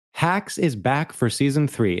Hacks is back for season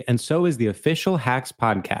 3, and so is the official Hacks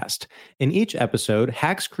podcast. In each episode,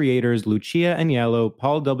 Hacks creators Lucia Aniello,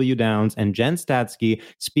 Paul W. Downs, and Jen Statsky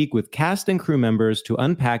speak with cast and crew members to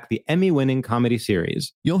unpack the Emmy-winning comedy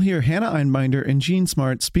series. You'll hear Hannah Einbinder and Jean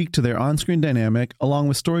Smart speak to their on-screen dynamic, along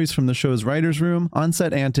with stories from the show's writer's room,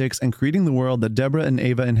 on-set antics, and creating the world that Deborah and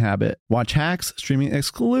Ava inhabit. Watch Hacks, streaming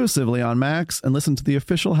exclusively on Max, and listen to the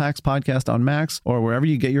official Hacks podcast on Max or wherever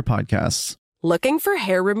you get your podcasts. Looking for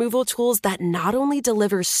hair removal tools that not only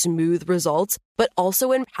deliver smooth results, but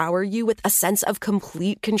also empower you with a sense of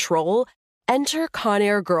complete control? Enter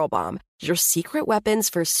Conair Girl Bomb, your secret weapons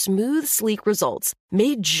for smooth, sleek results,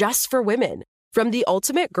 made just for women. From the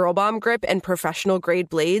ultimate Girl Bomb grip and professional-grade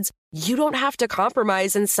blades, you don't have to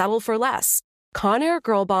compromise and settle for less. Conair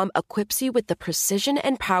Girl Bomb equips you with the precision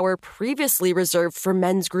and power previously reserved for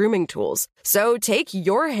men's grooming tools. So take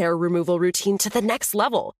your hair removal routine to the next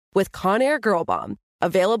level with Conair Girl Bomb.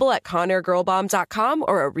 Available at ConairGirlBomb.com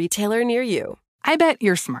or a retailer near you. I bet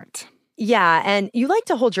you're smart. Yeah, and you like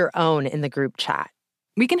to hold your own in the group chat.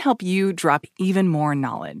 We can help you drop even more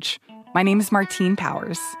knowledge. My name is Martine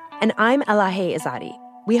Powers. And I'm Elahe Izadi.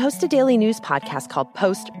 We host a daily news podcast called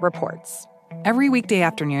Post Reports. Every weekday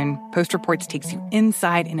afternoon, Post Reports takes you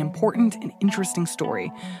inside an important and interesting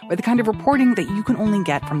story with the kind of reporting that you can only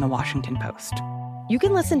get from the Washington Post. You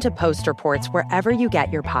can listen to Post Reports wherever you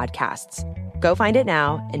get your podcasts. Go find it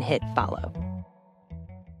now and hit follow.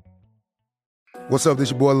 What's up, this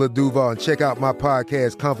your boy Lil Duval, and check out my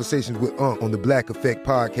podcast, Conversations with Unc, on the Black Effect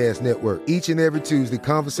Podcast Network. Each and every Tuesday,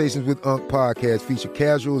 Conversations with Unc podcast feature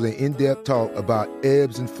casuals and in-depth talk about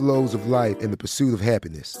ebbs and flows of life and the pursuit of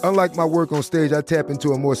happiness. Unlike my work on stage, I tap into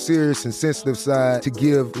a more serious and sensitive side to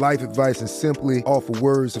give life advice and simply offer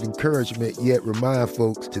words of encouragement, yet remind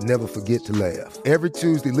folks to never forget to laugh. Every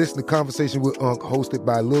Tuesday, listen to Conversation with Unc, hosted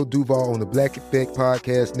by Lil Duval on the Black Effect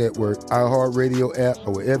Podcast Network, iHeartRadio app,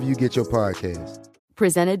 or wherever you get your podcasts.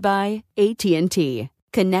 Presented by AT&T.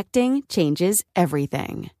 Connecting changes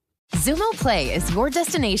everything. Xumo Play is your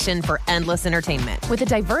destination for endless entertainment. With a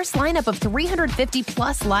diverse lineup of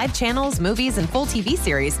 350-plus live channels, movies, and full TV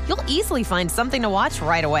series, you'll easily find something to watch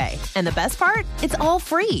right away. And the best part? It's all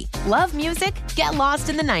free. Love music? Get lost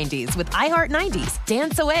in the 90s with iHeart 90s,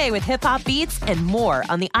 dance away with hip-hop beats, and more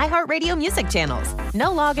on the iHeartRadio music channels.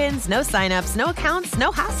 No logins, no signups, no accounts,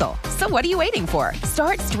 no hassle. So what are you waiting for?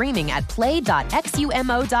 Start streaming at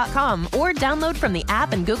play.xumo.com or download from the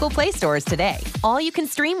app and Google Play stores today. All you can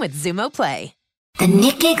stream with Xumo Play. The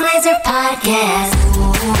Nikki Glaser Podcast.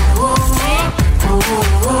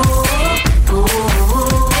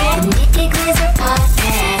 The Nikki Glaser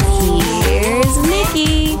Podcast. Here's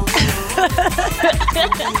Nikki.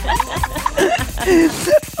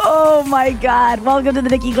 Oh my God. Welcome to the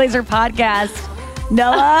Nikki Glaser Podcast.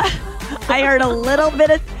 Noah, I heard a little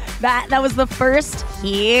bit of that. That was the first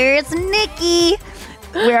Here's Nikki,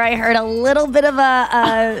 where I heard a little bit of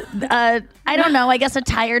a I don't know, I guess a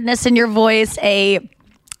tiredness in your voice,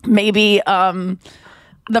 maybe the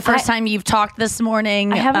first time you've talked this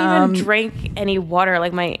morning. I haven't even drank any water.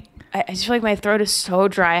 I just feel like my throat is so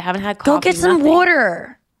dry. I haven't had coffee. Go get some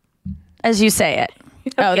water, as you say it.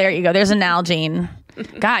 Okay. Oh, there you go. There's a Nalgene.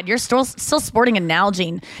 God, you're still sporting a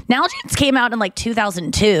Nalgene. Nalgene's came out in like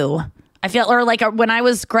 2002. I feel, or like when I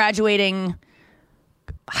was graduating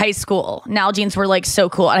high school, Nalgene's were like so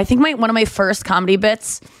cool. And I think one of my first comedy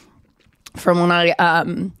bits from when I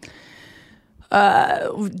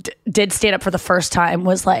did stand up for the first time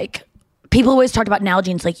was like, people always talked about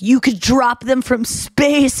Nalgene's like, you could drop them from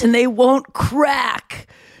space and they won't crack.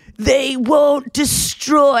 They won't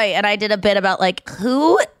destroy. And I did a bit about like,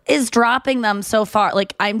 who is dropping them so far?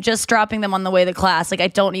 Like, I'm just dropping them on the way to class. Like, I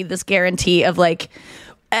don't need this guarantee of like,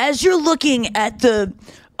 as you're looking at the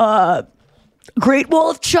Great Wall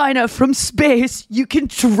of China from space, you can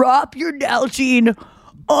drop your Nalgene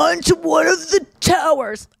onto one of the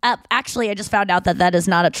towers. Actually, I just found out that is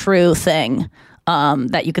not a true thing,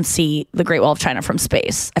 that you can see the Great Wall of China from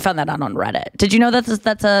space. I found that out on Reddit. Did you know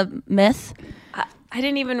that's a myth? I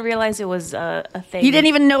didn't even realize it was a thing. You didn't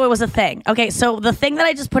even know it was a thing. Okay, so the thing that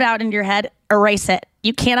I just put out in your head, erase it.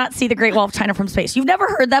 You cannot see the Great Wall of China from space. You've never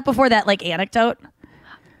heard that before, that like anecdote?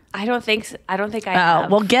 I don't think I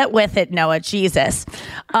have. Well, get with it, Noah. Jesus.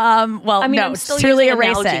 Well, I mean, no, I'm still truly using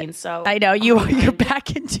erase Nalgene, it. so I know you're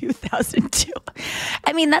back in 2002.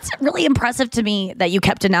 I mean, that's really impressive to me that you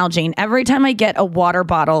kept a Nalgene. Every time I get a water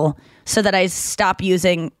bottle, so that I stop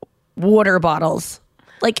using water bottles,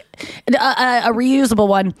 like a reusable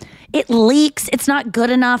one, it leaks. It's not good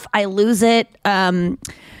enough. I lose it.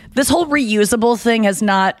 This whole reusable thing has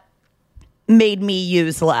not made me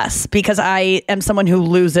use less because I am someone who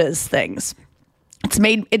loses things.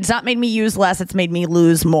 It's not made me use less. It's made me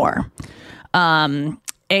lose more. But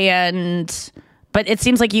it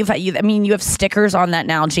seems like you have stickers on that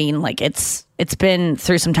now, Jean. Like it's been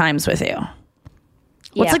through some times with you.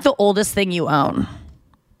 What's like the oldest thing you own?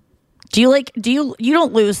 You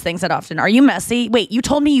don't lose things that often. Are you messy? Wait, you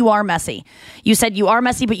told me you are messy. You said you are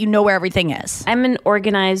messy, but you know where everything is. I'm an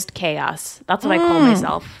organized chaos. That's what I call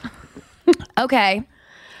myself. Okay.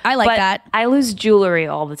 I like that. I lose jewelry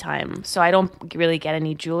all the time, so I don't really get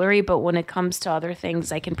any jewelry, but when it comes to other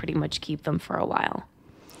things, I can pretty much keep them for a while.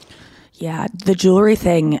 Yeah, the jewelry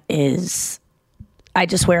thing is, I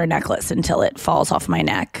just wear a necklace until it falls off my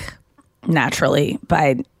neck naturally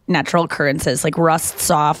by natural occurrences, like rusts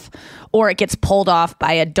off, or it gets pulled off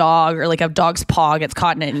by a dog, or like a dog's paw gets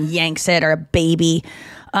caught in it and yanks it, or a baby.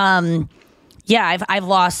 I've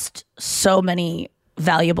lost so many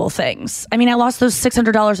valuable things. I mean, I lost those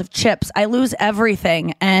 $600 of chips. I lose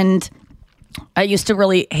everything, and I used to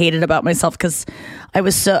really hate it about myself because I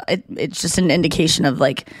was it's just an indication of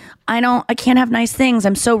like, I can't have nice things.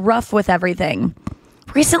 I'm so rough with everything.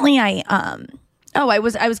 Recently, I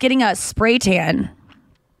was getting a spray tan,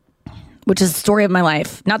 which is the story of my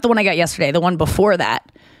life. Not the one I got yesterday, the one before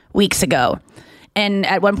that, weeks ago. And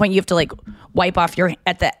at one point you have to like wipe off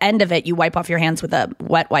at the end of it, you wipe off your hands with a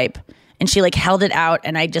wet wipe. And she like held it out,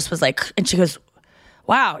 and I just was like, and she goes,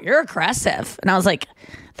 wow, you're aggressive. And I was like,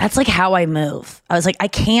 that's like how I move. I was like,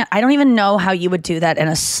 I don't even know how you would do that in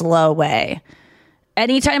a slow way.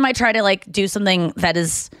 Anytime I try to like do something that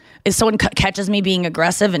is someone catches me being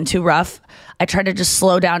aggressive and too rough, I try to just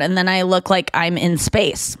slow down, and then I look like I'm in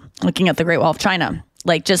space looking at the Great Wall of China,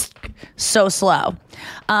 like just so slow.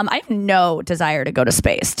 I have no desire to go to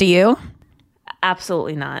space. Do you?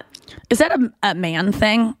 Absolutely not. Is that a man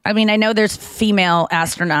thing? I mean, I know there's female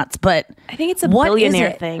astronauts, but I think it's a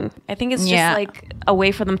billionaire thing. I think it's just like a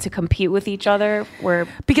way for them to compete with each other,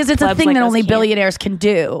 because it's a thing that only billionaires can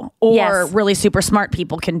do, or really super smart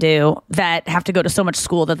people can do, that have to go to so much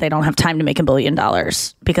school that they don't have time to make $1 billion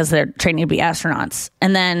because they're training to be astronauts.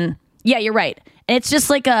 And then, yeah, you're right. And it's just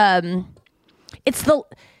like it's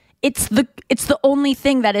the only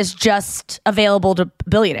thing that is just available to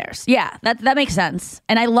billionaires. Yeah, that makes sense.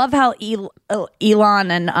 And I love how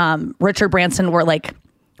Elon and Richard Branson were like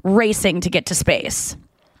racing to get to space.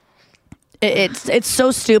 It's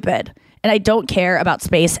so stupid. And I don't care about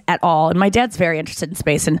space at all. And my dad's very interested in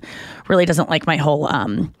space and really doesn't like my whole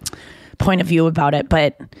point of view about it.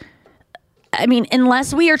 But I mean,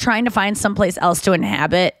 unless we are trying to find someplace else to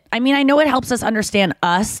inhabit, I mean, I know it helps us understand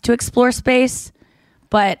us to explore space,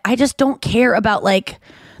 but I just don't care about like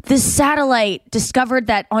this satellite discovered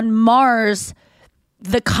that on Mars,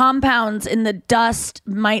 the compounds in the dust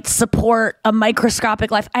might support a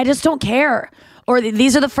microscopic life. I just don't care. Or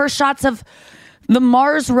these are the first shots of the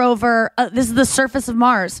Mars rover. This is the surface of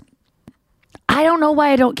Mars. I don't know why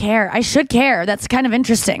I don't care. I should care. That's kind of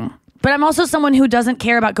interesting. But I'm also someone who doesn't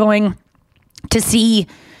care about going to see,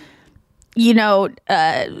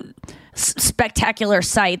 spectacular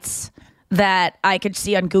sights that I could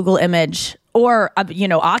see on Google Image or,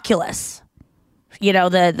 Oculus,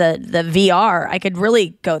 the VR. I could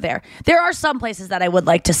really go there. There are some places that I would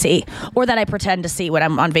like to see, or that I pretend to see when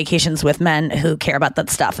I'm on vacations with men who care about that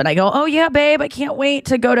stuff. And I go, oh yeah, babe, I can't wait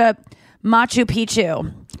to go to Machu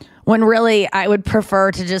Picchu, when really I would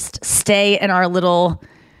prefer to just stay in our little,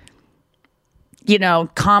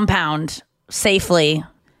 compound safely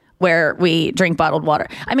where we drink bottled water.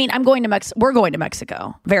 I mean, we're going to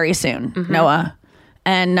Mexico very soon, Noah.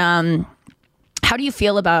 And how do you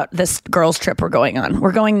feel about this girls' trip we're going on?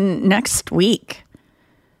 We're going next week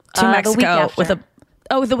to Mexico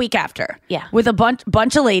the week after. Yeah. With a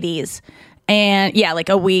bunch of ladies. And yeah, like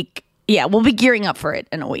a week. Yeah, we'll be gearing up for it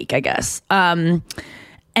in a week, I guess.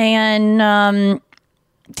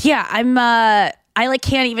 I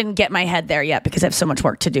can't even get my head there yet because I have so much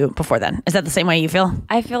work to do before then. Is that the same way you feel?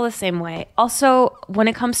 I feel the same way. Also, when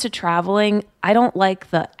it comes to traveling, I don't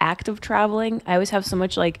like the act of traveling. I always have so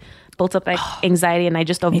much built up anxiety, and I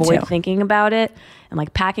just avoid thinking about it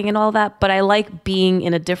and packing and all that. But I like being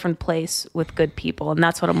in a different place with good people, and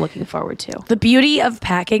that's what I'm looking forward to. The beauty of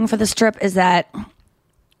packing for this trip is that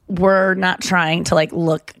we're not trying to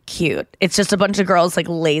look cute. It's just a bunch of girls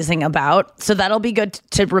lazing about. So that'll be good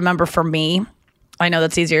to remember for me. I know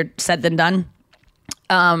that's easier said than done.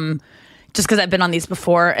 Just because I've been on these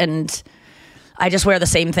before and I just wear the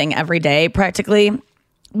same thing every day practically.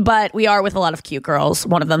 But we are with a lot of cute girls.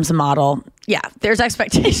 One of them's a model. Yeah, there's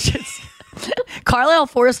expectations. Carlisle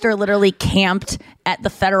Forrester literally camped at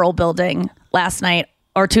the Federal Building last night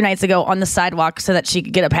or 2 nights ago on the sidewalk so that she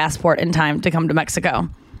could get a passport in time to come to Mexico.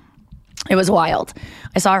 It was wild.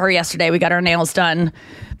 I saw her yesterday. We got our nails done.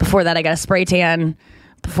 Before that, I got a spray tan.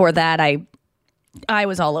 Before that, I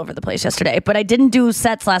was all over the place yesterday. But I didn't do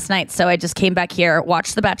sets last night, so I just came back here,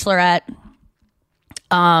 watched The Bachelorette.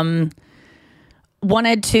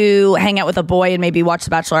 Wanted to hang out with a boy and maybe watch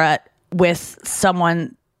The Bachelorette with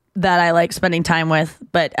someone that I like spending time with,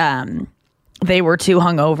 but they were too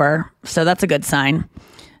hungover. So that's a good sign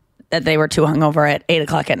that they were too hungover at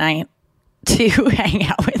 8:00 at night to hang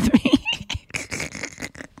out with me.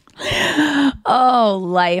 Oh,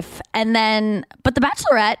 life. And then, but The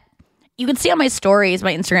Bachelorette, you can see on my stories,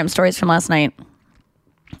 my Instagram stories from last night.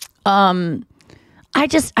 I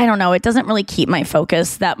don't know. It doesn't really keep my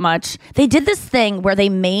focus that much. They did this thing where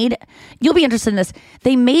you'll be interested in this.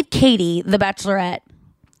 They made Katie, the Bachelorette,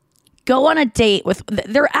 go on a date with,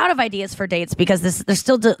 they're out of ideas for dates because they're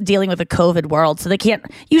still dealing with a COVID world. So they can't,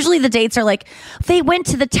 usually the dates are like, they went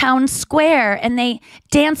to the town square and they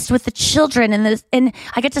danced with the children and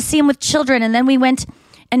I got to see them with children. And then we went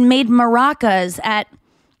and made maracas at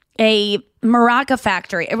a maraca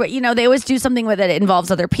factory. They always do something with it. It involves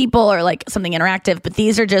other people or like something interactive, but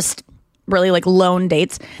these are just really like lone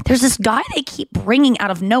dates. There's this guy they keep bringing out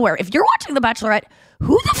of nowhere. If you're watching The Bachelorette,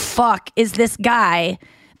 who the fuck is this guy?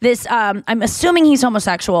 I'm assuming he's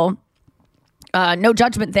homosexual. No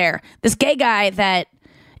judgment there. This gay guy that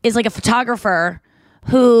is like a photographer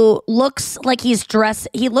who looks like he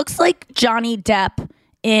looks like Johnny Depp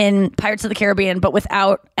in Pirates of the Caribbean, but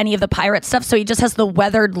without any of the pirate stuff. So he just has the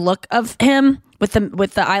weathered look of him with the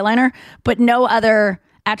eyeliner, but no other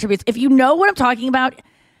attributes. If you know what I'm talking about,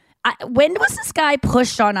 when was this guy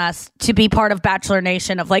pushed on us to be part of Bachelor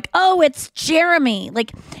Nation of like, oh, it's Jeremy.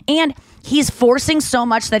 Like, and he's forcing so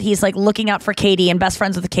much that he's like looking out for Katie and best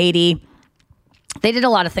friends with Katie. They did a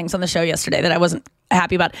lot of things on the show yesterday that I wasn't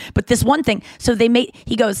happy about. But this one thing, so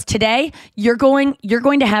he goes, today you're going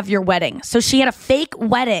to have your wedding. So she had a fake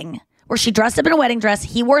wedding where she dressed up in a wedding dress.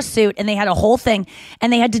 He wore a suit and they had a whole thing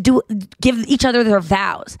and they had to give each other their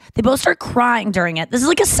vows. They both started crying during it. This is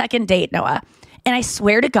like a second date, Noah. And I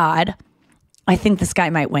swear to God, I think this guy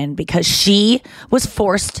might win because she was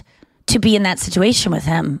forced to be in that situation with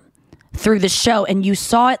him through the show. And you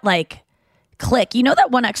saw it like click. You know that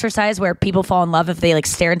one exercise where people fall in love if they like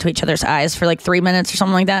stare into each other's eyes for like 3 minutes or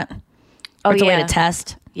something like that? Or it's a way to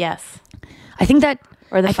test. Yes. I think that,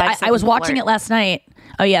 or the 5 second I was watching flirt. it last night.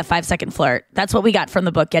 Oh yeah, 5 second flirt. That's what we got from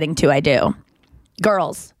the book, Getting To I Do.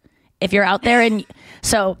 Girls, if you're out there and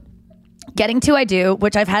so Getting To I Do,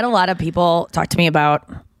 which I've had a lot of people talk to me about,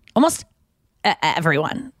 almost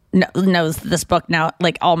everyone knows this book now.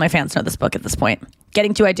 Like all my fans know this book at this point.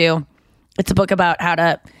 Getting To I Do. It's a book about how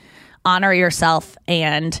to honor yourself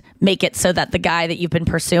and make it so that the guy that you've been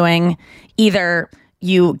pursuing, either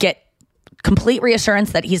you get complete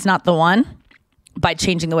reassurance that he's not the one by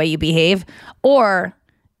changing the way you behave, or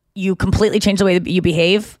you completely change the way that you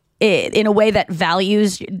behave in a way that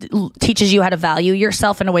teaches you how to value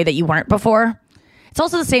yourself in a way that you weren't before. It's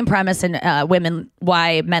also the same premise in women,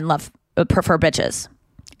 why men prefer bitches.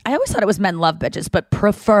 I always thought it was men love bitches, but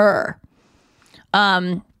prefer.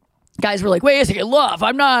 Guys were like, wait a second, love,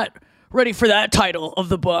 I'm not ready for that title of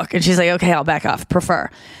the book. And she's like, okay, I'll back off. Prefer.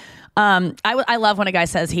 I love when a guy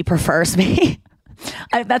says he prefers me.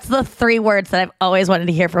 That's the 3 words that I've always wanted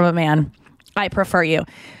to hear from a man. I prefer you.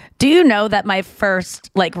 Do you know that my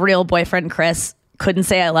first like real boyfriend, Chris, couldn't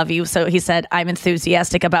say I love you. So he said, I'm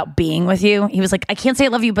enthusiastic about being with you. He was like, I can't say I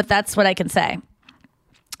love you, but that's what I can say.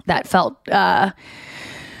 That felt, well,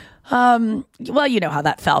 you know how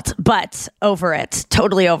that felt, but over it,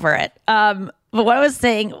 totally over it. But what I was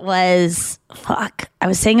saying was, I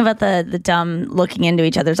was saying about the dumb looking into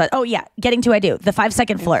each other's eyes. Oh yeah, Getting To I Do, the 5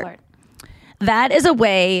 second flirt. That is a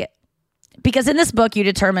way, because in this book you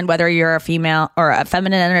determine whether you're a female or a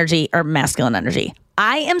feminine energy or masculine energy.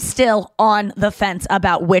 I am still on the fence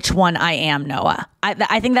about which one I am, Noah.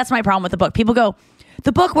 I think that's my problem with the book. People go,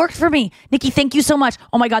 the book worked for me. Nikki, thank you so much.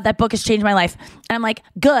 Oh my God, that book has changed my life. And I'm like,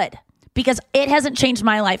 good. Because it hasn't changed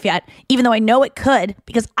my life yet, even though I know it could,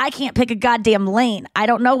 because I can't pick a goddamn lane. I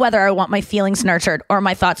don't know whether I want my feelings nurtured or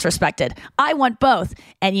my thoughts respected. I want both.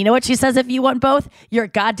 And you know what she says if you want both? You're a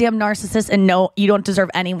goddamn narcissist and no, you don't deserve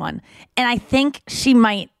anyone. And I think she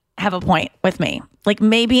might have a point with me. Like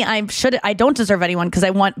maybe I don't deserve anyone because I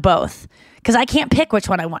want both. Because I can't pick which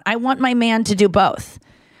one I want. I want my man to do both.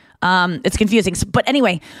 It's confusing. But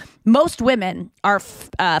anyway, most women are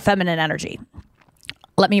feminine energy.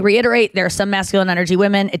 Let me reiterate, there are some masculine energy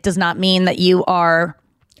women. It does not mean that you are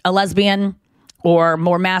a lesbian or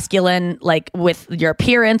more masculine, like with your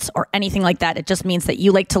appearance or anything like that. It just means that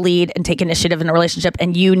you like to lead and take initiative in a relationship,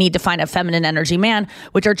 and you need to find a feminine energy man,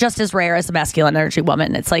 which are just as rare as a masculine energy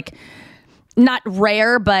woman. It's like not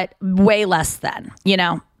rare, but way less than, you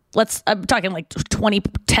know. I'm talking like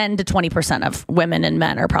 10 to 20% of women and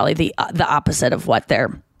men are probably the opposite of what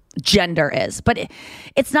their gender is. But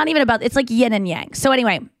it's not even about, it's like yin and yang. So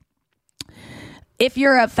anyway, if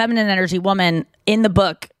you're a feminine energy woman in the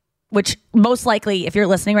book, which most likely if you're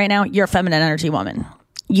listening right now, you're a feminine energy woman.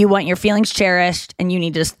 You want your feelings cherished and you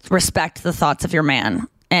need to respect the thoughts of your man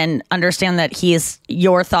and understand that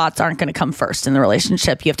your thoughts aren't going to come first in the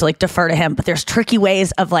relationship. You have to like defer to him, but there's tricky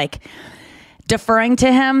ways of like deferring to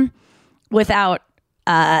him without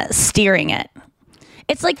steering it.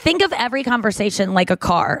 It's like, think of every conversation like a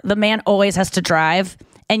car. The man always has to drive,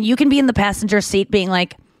 and you can be in the passenger seat being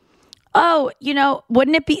like, oh, you know,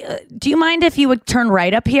 wouldn't it be, do you mind if you would turn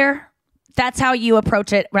right up here? That's how you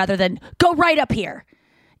approach it rather than go right up here.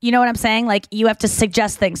 You know what I'm saying? Like, you have to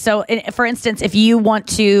suggest things. So for instance, if you want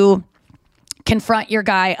to confront your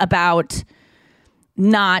guy about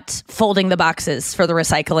not folding the boxes for the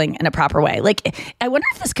recycling in a proper way. Like, I wonder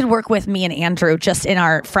if this could work with me and Andrew just in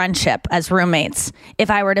our friendship as roommates. If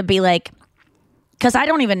I were to be like, because I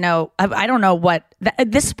don't even know, I don't know what,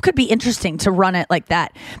 this could be interesting to run it like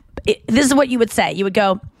that. This is what you would say. You would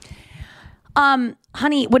go,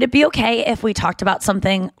 honey, would it be okay if we talked about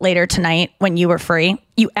something later tonight when you were free?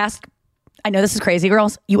 You ask, I know this is crazy,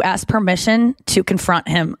 girls. You ask permission to confront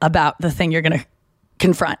him about the thing you're going to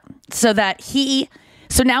confront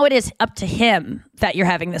so now it is up to him that you're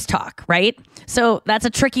having this talk, right? So that's a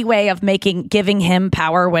tricky way of giving him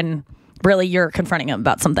power when really you're confronting him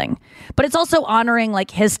about something. But it's also honoring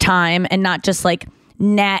like his time and not just like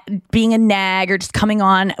being a nag or just coming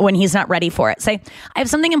on when he's not ready for it. Say, I have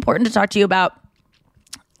something important to talk to you about.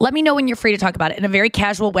 Let me know when you're free to talk about it in a very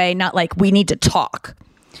casual way, not like we need to talk.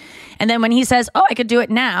 And then when he says, oh, I could do it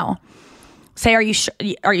now, say, are you sure?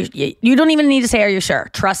 You don't even need to say, are you sure?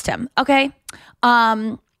 Trust him. Okay.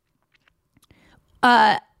 Okay.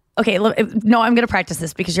 No, I'm going to practice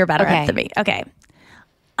this because you're better at it than me. Okay.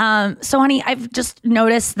 So honey, I've just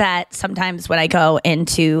noticed that sometimes when I go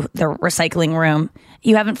into the recycling room,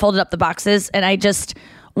 you haven't folded up the boxes, and I just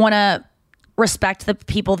want to respect the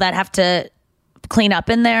people that have to clean up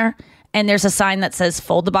in there. And there's a sign that says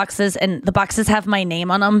fold the boxes, and the boxes have my name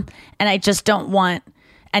on them. And I just don't want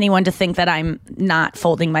anyone to think that I'm not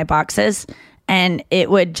folding my boxes. And it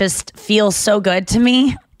would just feel so good to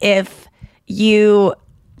me if you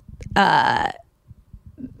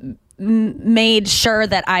made sure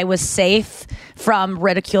that I was safe from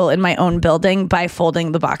ridicule in my own building by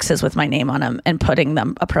folding the boxes with my name on them and putting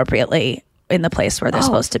them appropriately in the place where they're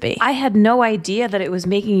supposed to be. I had no idea that it was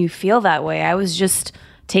making you feel that way. I was just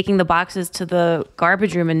taking the boxes to the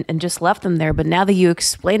garbage room and just left them there. But now that you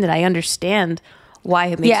explained it, I understand why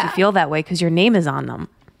it makes you feel that way, because your name is on them.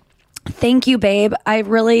 Thank you, babe.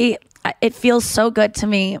 It feels so good to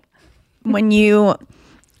me when you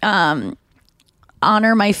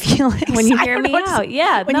honor my feelings. When you hear me out.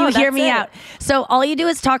 Yeah. When you hear me out. So all you do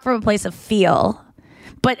is talk from a place of feel.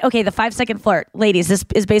 But okay, the 5-second flirt, ladies, this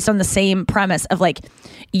is based on the same premise of like,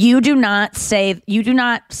 if you're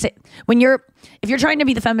trying to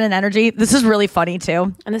be the feminine energy, this is really funny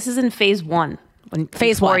too. And this is in phase 1.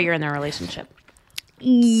 Before you're in the relationship.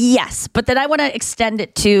 Yes, but then I want to extend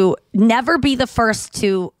it to never be the first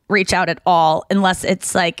to reach out at all unless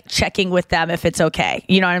it's like checking with them if it's okay.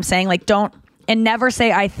 You know what I'm saying? Like, and never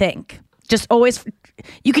say I think. Just always,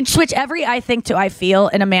 you can switch every I think to I feel,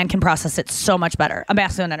 and a man can process it so much better. A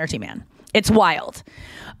masculine energy man. It's wild.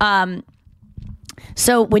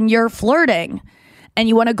 So when you're flirting and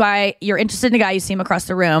you want a guy, you're interested in a guy, you see him across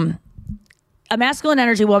the room, a masculine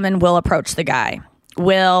energy woman will approach the guy.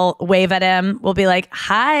 Will wave at him, will be like,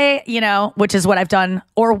 hi, which is what I've done,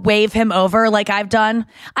 or wave him over like I've done.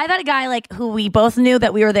 I've had a guy like who we both knew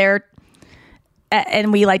that we were there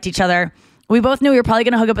and we liked each other. We both knew we were probably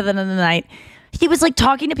going to hook up at the end of the night. He was like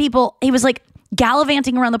talking to people. He was like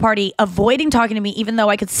gallivanting around the party, avoiding talking to me, even though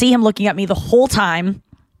I could see him looking at me the whole time.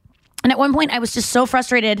 And at one point I was just so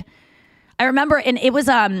frustrated. I remember, and it was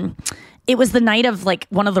the night of like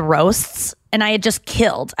one of the roasts, and I had just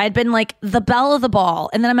killed. I had been like the belle of the ball,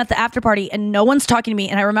 and then I'm at the after party and no one's talking to me,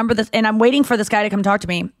 and I remember this, and I'm waiting for this guy to come talk to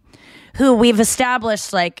me, who we've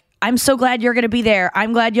established like, I'm so glad you're going to be there.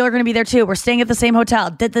 I'm glad you're going to be there too. We're staying at the same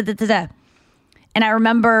hotel. And I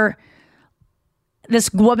remember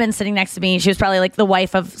this woman sitting next to me. She was probably like the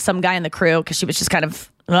wife of some guy in the crew, because she was just kind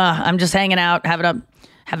of, I'm just hanging out,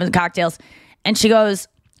 having cocktails. And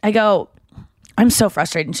I go, I'm so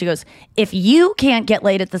frustrated. And she goes, if you can't get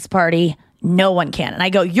laid at this party, No one can. And I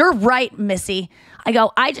go, you're right, Missy. I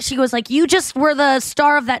go, she goes like, you just were the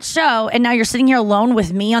star of that show. And now you're sitting here alone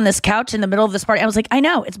with me on this couch in the middle of this party. I was like, I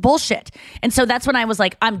know, it's bullshit. And so that's when I was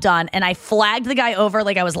like, I'm done. And I flagged the guy over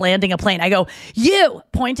like I was landing a plane. I go, you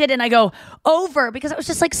pointed and I go over because I was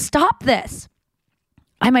just like, stop this.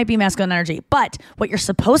 I might be masculine energy, but what you're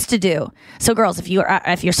supposed to do. So girls, if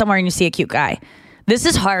you're somewhere and you see a cute guy, this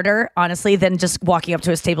is harder, honestly, than just walking up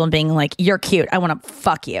to his table and being like, you're cute. I want to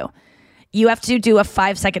fuck you. You have to do a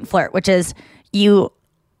 5-second flirt, which is you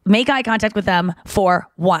make eye contact with them for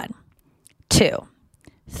 1, 2,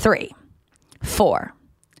 3, 4,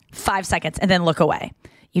 5 seconds, and then look away.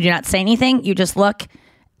 You do not say anything. You just look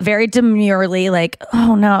very demurely like,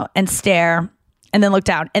 oh no, and stare, and then look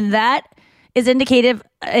down. And that is indicative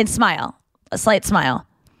and smile, a slight smile.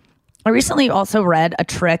 I recently also read a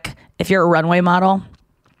trick if you're a runway model.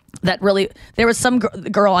 That really, there was some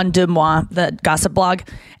girl on Deux Moi, the gossip blog,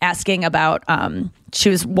 asking about, she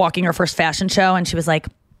was walking her first fashion show and she was like,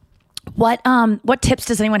 what tips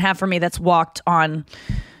does anyone have for me that's walked on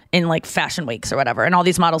in like fashion weeks or whatever? And all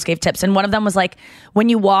these models gave tips. And one of them was like, when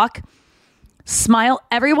you walk, smile.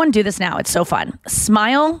 Everyone do this now. It's so fun.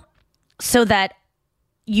 Smile so that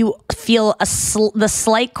you feel the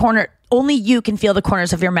slight corner, only you can feel the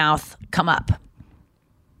corners of your mouth come up.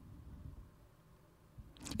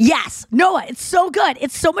 Yes. Noah, it's so good.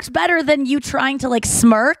 It's so much better than you trying to like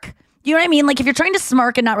smirk. You know what I mean? Like if you're trying to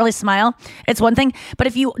smirk and not really smile, it's one thing. But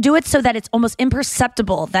if you do it so that it's almost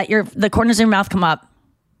imperceptible that the corners of your mouth come up,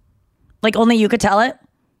 like only you could tell it,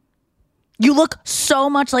 you look so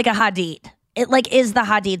much like a Hadid. It like is the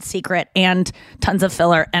Hadid secret and tons of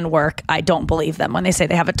filler and work. I don't believe them when they say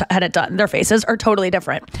they have had it done. Their faces are totally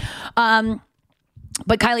different.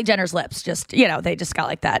 But Kylie Jenner's lips just, they just got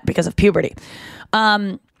like that because of puberty.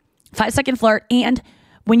 5-second flirt. And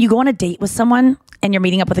when you go on a date with someone and you're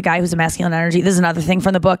meeting up with a guy who's a masculine energy, this is another thing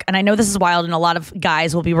from the book. And I know this is wild and a lot of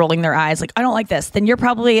guys will be rolling their eyes like, I don't like this. Then you're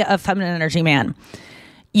probably a feminine energy man.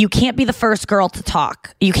 You can't be the first girl to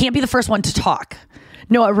talk. You can't be the first one to talk.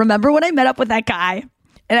 No, remember when I met up with that guy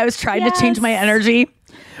and I was trying to change my energy?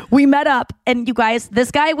 We met up and you guys,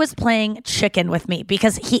 this guy was playing chicken with me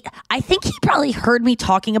because I think he probably heard me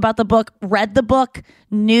talking about the book, read the book,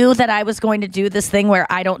 knew that I was going to do this thing where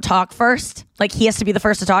I don't talk first. Like he has to be the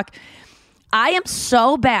first to talk. I am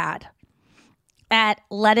so bad at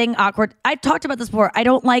letting I've talked about this before. I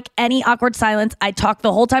don't like any awkward silence. I talk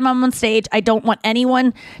the whole time I'm on stage. I don't want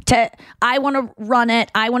anyone I want to run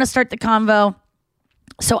it. I want to start the convo.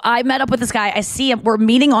 So I met up with this guy. I see him. We're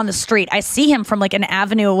meeting on the street. I see him from like an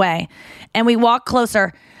avenue away and we walk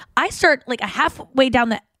closer. I start like a halfway down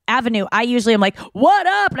the avenue. I usually am like, what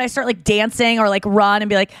up? And I start like dancing or like run and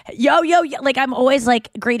be like, yo. Like I'm always like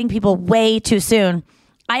greeting people way too soon.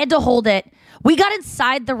 I had to hold it. We got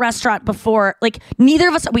inside the restaurant before, like neither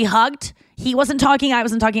of us, we hugged. He wasn't talking. I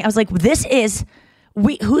wasn't talking. I was like,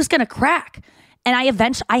 who's going to crack? And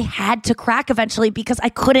I had to crack eventually because I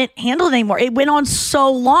couldn't handle it anymore. It went on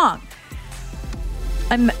so long.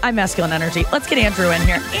 I'm masculine energy. Let's get Andrew in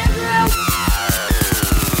here. Andrew!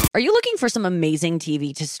 Are you looking for some amazing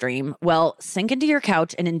TV to stream? Well, sink into your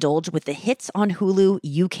couch and indulge with the hits on Hulu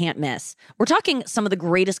you can't miss. We're talking some of the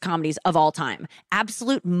greatest comedies of all time.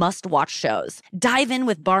 Absolute must-watch shows. Dive in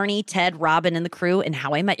with Barney, Ted, Robin, and the crew in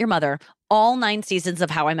How I Met Your Mother. All 9 seasons of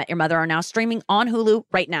How I Met Your Mother are now streaming on Hulu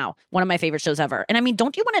right now. One of my favorite shows ever. And I mean,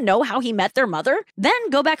 don't you want to know how he met their mother? Then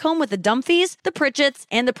go back home with the Dumfies, the Pritchetts,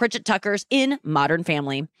 and the Pritchett Tuckers in Modern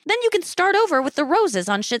Family. Then you can start over with the Roses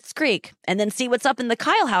on Schitt's Creek. And then see what's up in the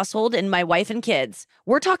Kyle household in My Wife and Kids.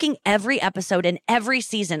 We're talking every episode and every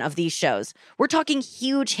season of these shows. We're talking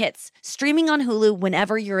huge hits, streaming on Hulu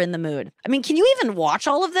whenever you're in the mood. I mean, can you even watch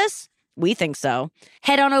all of this? We think so.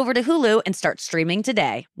 Head on over to Hulu and start streaming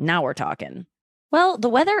today. Now we're talking. Well, the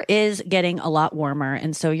weather is getting a lot warmer,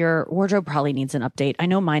 and so your wardrobe probably needs an update. I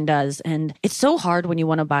know mine does, and it's so hard when you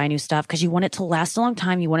want to buy new stuff because you want it to last a long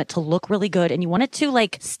time, you want it to look really good, and you want it to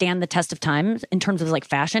like stand the test of time in terms of like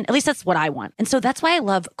fashion. At least that's what I want. And so that's why I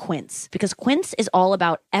love Quince, because Quince is all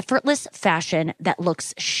about effortless fashion that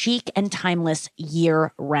looks chic and timeless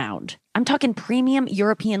year round. I'm talking premium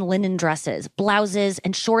European linen dresses, blouses,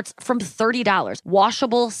 and shorts from $30.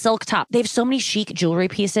 Washable silk top. They have so many chic jewelry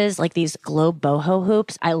pieces like these globe boho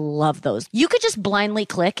hoops. I love those. You could just blindly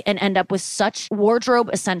click and end up with such wardrobe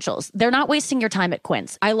essentials. They're not wasting your time at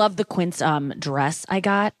Quince. I love the Quince dress I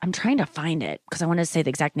got. I'm trying to find it because I want to say the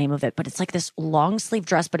exact name of it, but it's like this long sleeve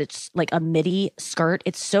dress, but it's like a midi skirt.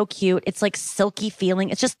 It's so cute. It's like silky feeling.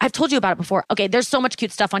 It's just, I've told you about it before. Okay, there's so much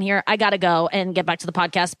cute stuff on here. I gotta go and get back to the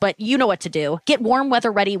podcast, but you know what to do. Get warm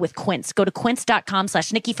weather ready with Quince. Go to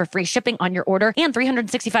quince.com/Nikki for free shipping on your order and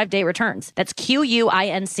 365-day returns. That's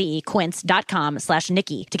QUINCE,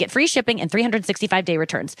 quince.com/Nikki to get free shipping and 365-day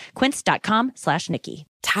returns. Quince.com/Nikki.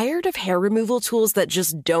 Tired of hair removal tools that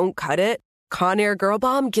just don't cut it? Conair Girl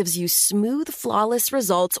Bomb gives you smooth, flawless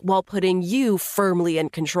results while putting you firmly in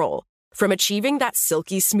control. From achieving that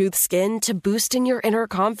silky smooth skin to boosting your inner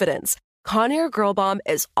confidence, Conair Girl Bomb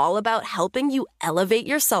is all about helping you elevate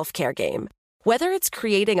your self-care game. Whether it's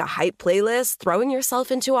creating a hype playlist, throwing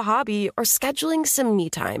yourself into a hobby, or scheduling some me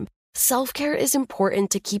time, self-care is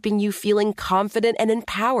important to keeping you feeling confident and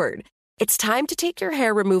empowered. It's time to take your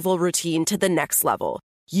hair removal routine to the next level.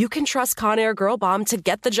 You can trust Conair Girl Bomb to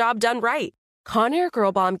get the job done right. Conair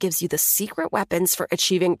Girl Bomb gives you the secret weapons for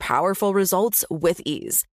achieving powerful results with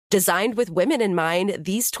ease. Designed with women in mind,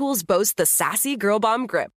 these tools boast the sassy Girl Bomb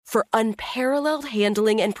grip for unparalleled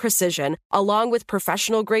handling and precision, along with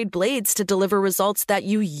professional-grade blades to deliver results that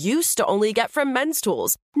you used to only get from men's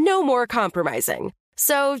tools. No more compromising.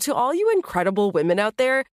 So, to all you incredible women out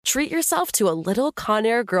there, treat yourself to a little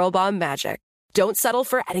Conair Girl Bomb magic. Don't settle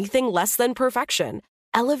for anything less than perfection.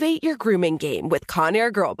 Elevate your grooming game with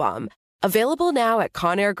Conair Girl Bomb. Available now at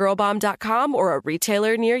ConairGirlBomb.com or a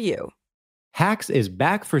retailer near you. Hacks is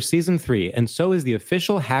back for season 3, and so is the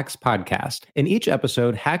official Hacks podcast. In each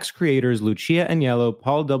episode, Hacks creators Lucia Aniello,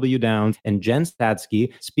 Paul W. Downs, and Jen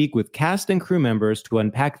Statsky speak with cast and crew members to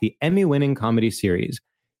unpack the Emmy-winning comedy series.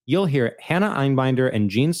 You'll hear Hannah Einbinder and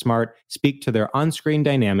Jean Smart speak to their on-screen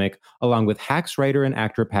dynamic, along with Hacks writer and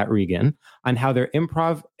actor Pat Regan, on how their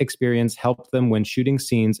improv experience helped them when shooting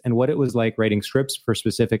scenes and what it was like writing scripts for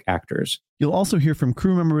specific actors. You'll also hear from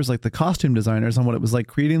crew members like the costume designers on what it was like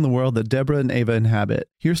creating the world that Deborah and Ava inhabit.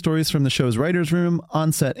 Hear stories from the show's writer's room,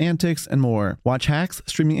 on-set antics, and more. Watch Hacks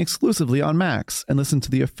streaming exclusively on Max, and listen to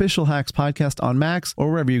the official Hacks podcast on Max or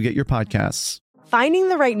wherever you get your podcasts. Finding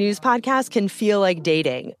the right news podcast can feel like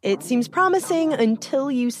dating. It seems promising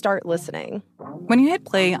until you start listening. When you hit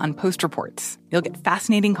play on Post Reports, you'll get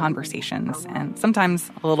fascinating conversations and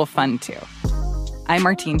sometimes a little fun, too. I'm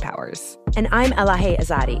Martine Powers. And I'm Elahe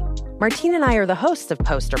Azadi. Martine and I are the hosts of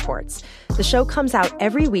Post Reports. The show comes out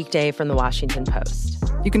every weekday from the Washington Post.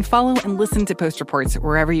 You can follow and listen to Post Reports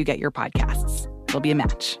wherever you get your podcasts. It'll be a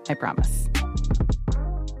match, I promise.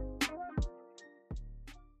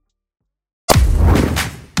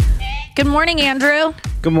 Good morning, Andrew.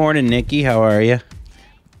 Good morning, Nikki. How are you?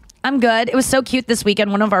 I'm good. It was so cute this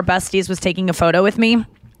weekend. One of our besties was taking a photo with me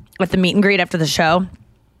at the meet and greet after the show.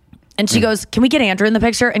 And she goes, "Can we get Andrew in the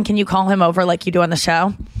picture? And can you call him over like you do on the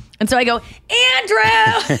show?" And so I go, "Andrew!"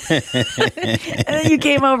 And then you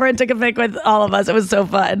came over and took a pic with all of us. It was so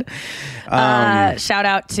fun. Shout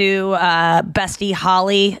out to bestie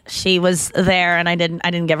Holly. She was there, and I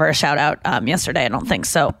didn't give her a shout out yesterday. I don't think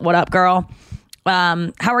so. What up, girl?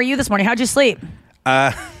 How are you this morning? How'd you sleep?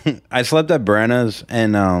 I slept at Brenna's,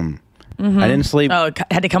 and I didn't sleep. Oh,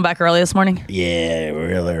 had to come back early this morning? Yeah,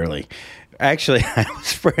 real early. Actually,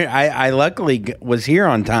 I luckily was here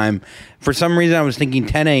on time. For some reason, I was thinking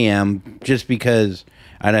 10 a.m. just because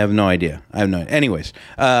I have no idea. Anyways.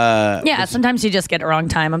 Yeah, sometimes you just get it wrong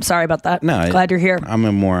time. I'm sorry about that. No, glad you're here. I'm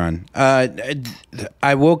a moron.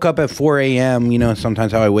 I woke up at 4 a.m. You know,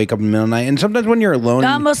 sometimes how I wake up in the middle of the night. And sometimes when you're alone.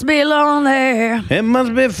 I must be lonely. It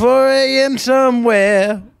must be 4 a.m.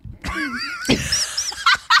 somewhere.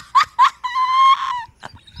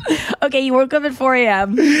 Okay, you woke up at 4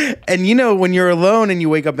 a.m. And you know, when you're alone and you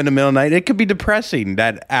wake up in the middle of the night, it could be depressing,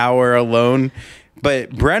 that hour alone. But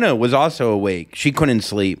Brenna was also awake. She couldn't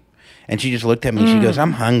sleep. And she just looked at me. She goes,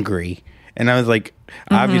 "I'm hungry." And I was like,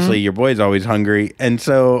 obviously, your boy's always hungry. And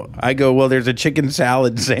so I go, "Well, there's a chicken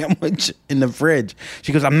salad sandwich in the fridge."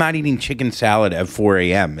 She goes, "I'm not eating chicken salad at 4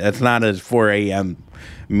 a.m. That's not a 4 a.m.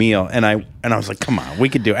 meal." And I was like, "Come on, we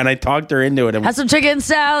could do it." And I talked her into it. Have some chicken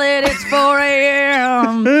salad. It's 4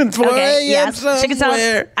 a.m. It's 4 a.m. Yes, chicken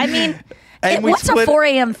salad. I mean... what's a 4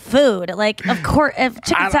 a.m. food? Like, of course, if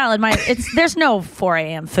chicken salad, there's no 4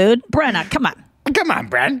 a.m. food. Brenna, come on. Come on,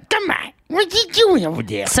 Brenna. Come on. What you doing over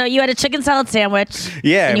there? So you had a chicken salad sandwich.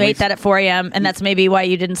 Yeah. And you ate that at 4 a.m. And that's maybe why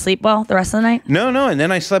you didn't sleep well the rest of the night? No. And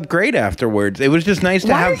then I slept great afterwards. It was just nice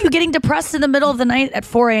to have... Why are you getting depressed in the middle of the night at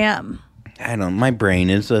 4 a.m.? I don't know. My brain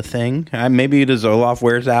is a thing. Maybe the Zoloft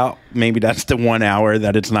wears out. Maybe that's the 1 hour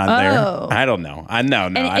that it's not there. I don't know.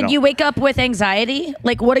 And you wake up with anxiety?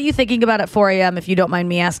 Like, what are you thinking about at 4 a.m. if you don't mind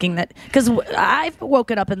me asking that? Because I've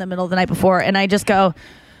woken up in the middle of the night before and I just go,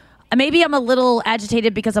 maybe I'm a little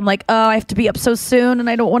agitated because I'm like, oh, I have to be up so soon and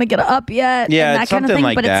I don't want to get up yet. Yeah, and that it's kind of something thing.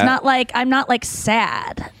 like but that. it's not like I'm not like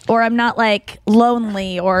sad or I'm not like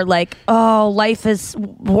lonely or like, oh, life is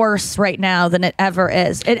worse right now than it ever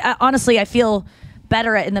is. Honestly, I feel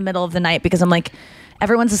better in the middle of the night because I'm like,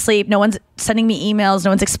 everyone's asleep. No one's sending me emails.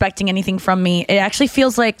 No one's expecting anything from me. It actually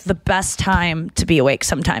feels like the best time to be awake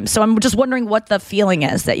sometimes. So I'm just wondering what the feeling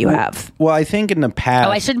is that you have. Well, I think in the past.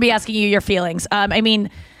 Oh, I shouldn't be asking you your feelings. I mean,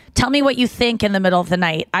 tell me what you think in the middle of the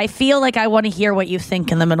night. I feel like I want to hear what you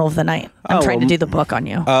think in the middle of the night. I'm trying to do the book on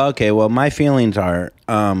you. Okay, well, my feelings are.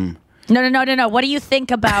 No. What do you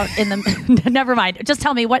think about in the? Never mind. Just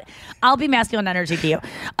tell me what. I'll be masculine energy to you.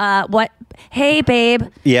 What? Hey, babe.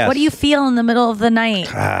 Yes. What do you feel in the middle of the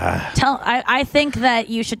night? I think that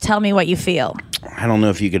you should tell me what you feel. I don't know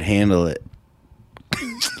if you could handle it.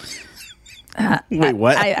 Wait,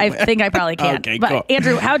 what? I think I probably can. Okay, but cool.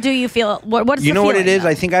 Andrew, how do you feel? What's you the know what it feeling, is? though?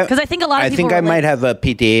 I think because I think a lot of people. I might have a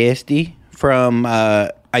PTSD from.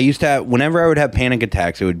 I used to have, whenever I would have panic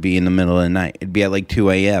attacks, it would be in the middle of the night. It'd be at like 2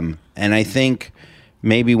 a.m. And I think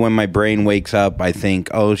maybe when my brain wakes up, I think,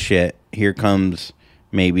 oh shit, here comes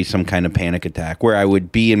maybe some kind of panic attack, where I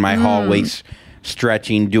would be in my hallways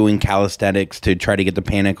stretching, doing calisthenics to try to get the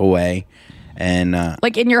panic away. And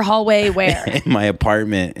like in your hallway where? In my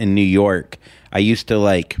apartment in New York. I used to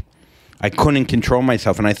I couldn't control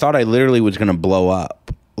myself, and I thought I literally was going to blow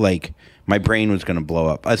up. Like, my brain was going to blow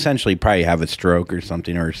up. Essentially, probably have a stroke or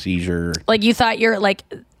something, or a seizure. Like, you thought you're like,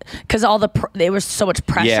 because there was so much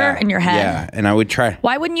pressure in your head. Yeah, and I would try.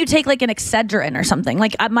 Why wouldn't you take like an Excedrin or something?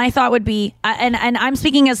 Like, my thought would be, and I'm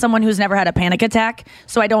speaking as someone who's never had a panic attack,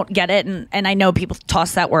 so I don't get it. And I know people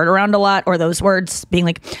toss that word around a lot, or those words being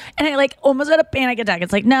like, and I like almost had a panic attack.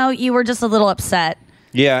 It's like, no, you were just a little upset.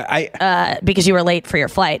 Yeah, because you were late for your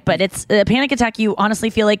flight. But it's a panic attack. You honestly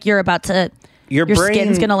feel like you're about to, your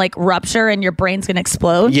skin's gonna like rupture and your brain's gonna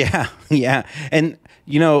explode. Yeah, and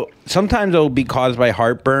you know, sometimes it'll be caused by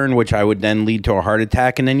heartburn, which I would then lead to a heart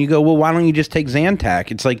attack. And then you go, well, why don't you just take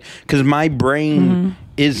Zantac? It's like, because my brain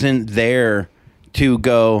isn't there to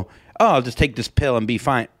go, oh, I'll just take this pill and be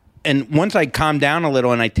fine. And once I calm down a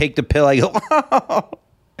little and I take the pill, I go, oh,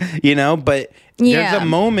 you know. But there's a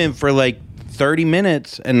moment for like 30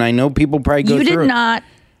 minutes, and I know people probably go through it. You did not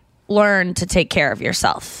learn to take care of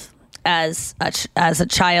yourself as a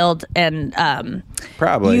child, and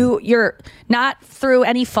probably you're not through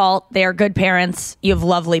any fault. They are good parents. You have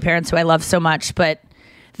lovely parents who I love so much, but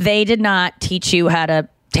they did not teach you how to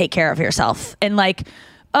take care of yourself. And like,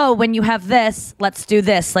 oh, when you have this, let's do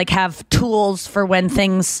this. Like, have tools for when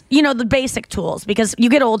things, you know, the basic tools, because you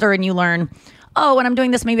get older and you learn, oh, when I'm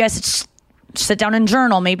doing this, maybe I should sit down and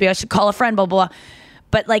journal. Maybe I should call a friend, blah, blah, blah.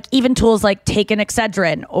 But like, even tools like take an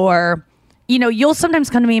Excedrin, or, you know, you'll sometimes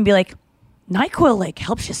come to me and be like, NyQuil like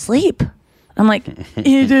helps you sleep. I'm like,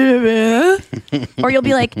 or you'll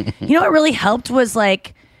be like, you know what really helped was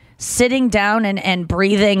like sitting down and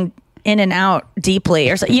breathing in and out deeply,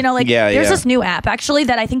 or so, you know, like there's this new app actually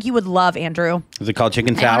that I think you would love, Andrew. Is it called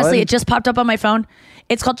Chicken Salad? And honestly, it just popped up on my phone.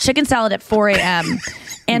 It's called Chicken Salad at 4 a.m.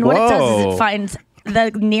 And what it does is it finds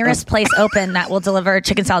the nearest place open that will deliver a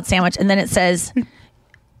chicken salad sandwich, and then it says,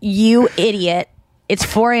 you idiot, it's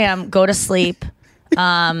 4 a.m, go to sleep.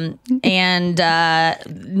 And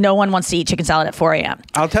no one wants to eat chicken salad at 4 a.m.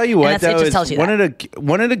 I'll tell you what, though, it just tells you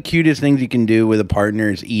one of the cutest things you can do with a partner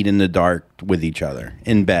is eat in the dark with each other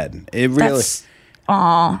in bed. It really,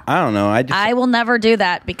 I don't know. I will never do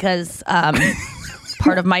that because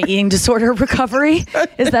part of my eating disorder recovery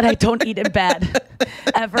is that I don't eat in bed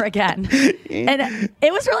ever again. And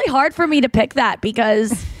it was really hard for me to pick that,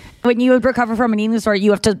 because when you recover from an eating disorder,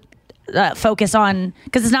 you have to focus on,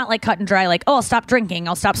 because it's not like cut and dry, like, oh, I'll stop drinking,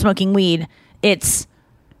 I'll stop smoking weed. It's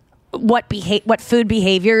what food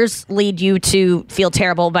behaviors lead you to feel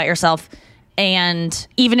terrible about yourself, and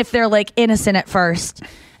even if they're like innocent at first,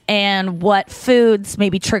 and what foods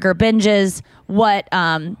maybe trigger binges,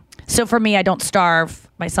 so for me, I don't starve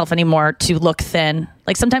myself anymore to look thin.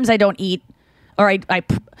 Like, sometimes I don't eat, or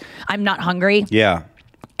I'm not hungry. Yeah.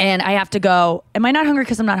 And I have to go, am I not hungry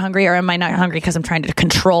because I'm not hungry, or am I not hungry because I'm trying to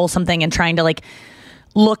control something and trying to like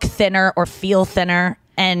look thinner or feel thinner?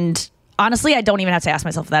 And honestly, I don't even have to ask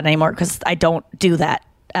myself that anymore, because I don't do that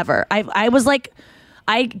ever.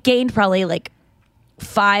 I gained probably like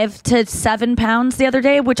 5 to 7 pounds the other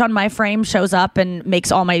day, which on my frame shows up and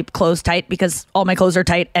makes all my clothes tight, because all my clothes are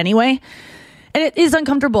tight anyway. And it is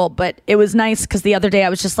uncomfortable, but it was nice, because the other day I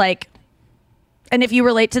was just like, and if you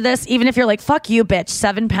relate to this, even if you're like, fuck you, bitch,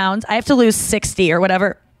 7 pounds, I have to lose 60 or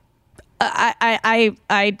whatever.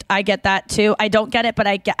 I get that too. I don't get it, but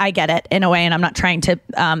I get it in a way, and I'm not trying to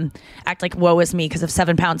act like woe is me because of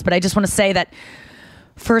 7 pounds. But I just want to say that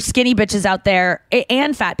for skinny bitches out there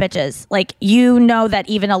and fat bitches, like, you know that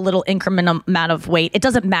even a little incremental amount of weight, it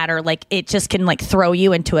doesn't matter. Like, it just can like throw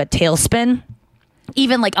you into a tailspin,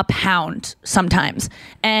 even like a pound sometimes.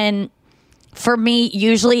 And for me,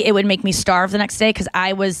 usually it would make me starve the next day because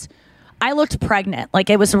I looked pregnant.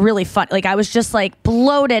 Like, it was really fun. Like, I was just like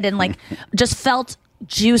bloated and like just felt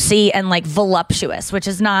juicy and like voluptuous, which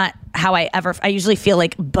is not how I usually feel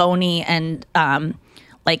like bony and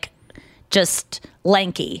like just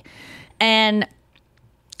lanky. And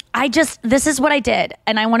this is what I did.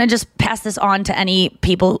 And I want to just pass this on to any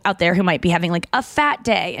people out there who might be having like a fat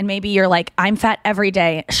day. And maybe you're like, I'm fat every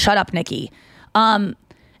day. Shut up, Nikki.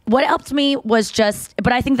 What helped me was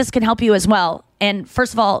but I think this can help you as well. And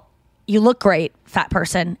first of all, you look great, fat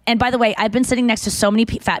person. And by the way, I've been sitting next to so many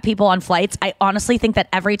fat people on flights. I honestly think that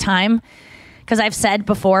every time, because I've said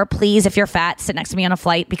before, please, if you're fat, sit next to me on a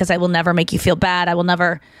flight because I will never make you feel bad. I'll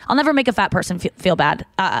never make a fat person feel bad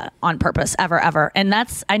on purpose, ever. And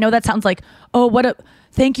I know that sounds like, oh,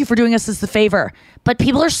 thank you for doing us as the favor. But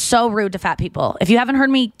people are so rude to fat people. If you haven't heard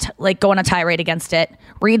me go on a tirade against it,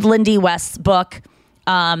 read Lindy West's book,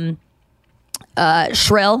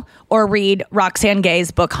 Shrill, or read Roxane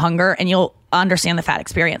Gay's book Hunger, and you'll understand the fat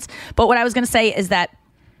experience. But what I was going to say is that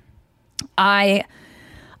I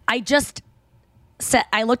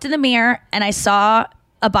looked in the mirror and I saw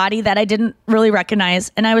a body that I didn't really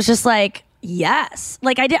recognize, and I was just like, yes.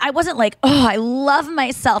 Like, I wasn't like, oh, I love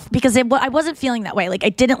myself, because I wasn't feeling that way. Like, I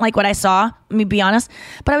didn't like what I saw, let me be honest,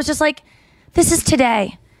 but I was just like, this is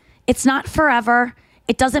today. It's not forever.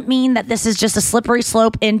 It doesn't mean that this is just a slippery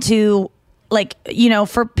slope into, like, you know,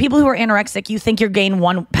 for people who are anorexic, you think you're gaining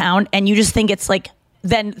 1 pound and you just think it's like,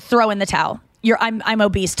 then throw in the towel. I'm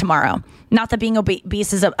obese tomorrow. Not that being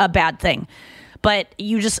obese is a bad thing, but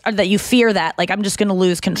you fear that, like, I'm just going to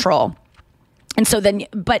lose control. And so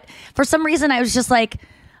but for some reason I was just like,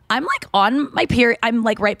 I'm like on my period. I'm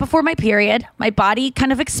like right before my period. My body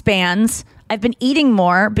kind of expands. I've been eating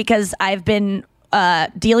more because I've been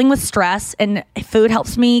dealing with stress, and food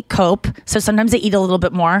helps me cope. So sometimes I eat a little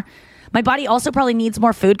bit more. My body also probably needs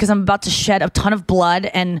more food because I'm about to shed a ton of blood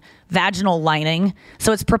and vaginal lining.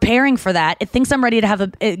 So it's preparing for that. It thinks I'm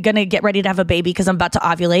gonna get ready to have a baby because I'm about to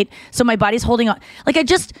ovulate. So my body's holding on. Like, I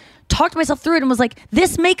just talked myself through it and was like,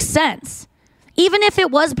 this makes sense. Even if it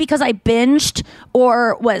was because I binged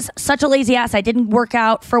or was such a lazy ass, I didn't work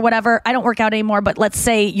out for whatever. I don't work out anymore, but let's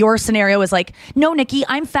say your scenario is like, no, Nikki,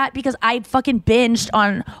 I'm fat because I fucking binged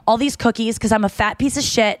on all these cookies because I'm a fat piece of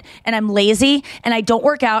shit and I'm lazy and I don't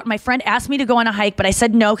work out. My friend asked me to go on a hike, but I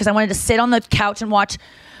said no because I wanted to sit on the couch and watch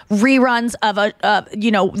reruns of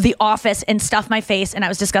The Office and stuff my face, and I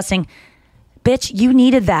was disgusting. Bitch, you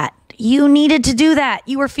needed that. You needed to do that.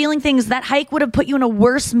 You were feeling things. That hike would have put you in a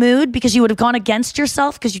worse mood because you would have gone against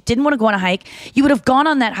yourself because you didn't want to go on a hike. You would have gone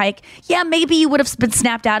on that hike. Yeah, maybe you would have been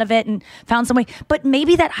snapped out of it and found some way, but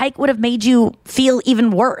maybe that hike would have made you feel even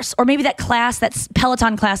worse. Or maybe that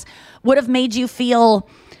Peloton class would have made you feel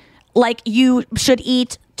like you should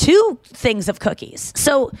eat 2 things of cookies.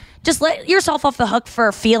 So just let yourself off the hook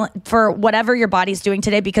for whatever your body's doing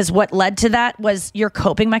today, because what led to that was your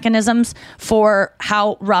coping mechanisms for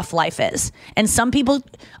how rough life is. And some people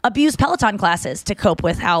abuse Peloton classes to cope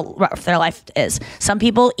with how rough their life is. Some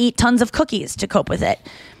people eat tons of cookies to cope with it.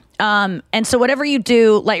 And so whatever you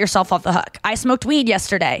do, let yourself off the hook. I smoked weed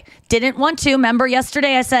yesterday. Didn't want to. Remember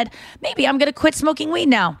yesterday I said, maybe I'm going to quit smoking weed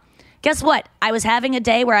now. Guess what? I was having a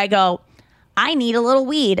day where I go, I need a little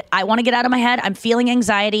weed. I want to get out of my head. I'm feeling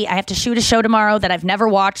anxiety. I have to shoot a show tomorrow that I've never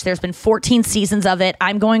watched. There's been 14 seasons of it.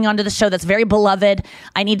 I'm going on to the show that's very beloved.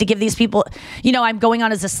 I need to give these people, I'm going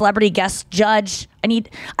on as a celebrity guest judge.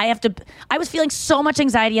 I was feeling so much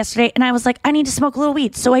anxiety yesterday, and I was like, I need to smoke a little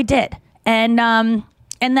weed. So I did. And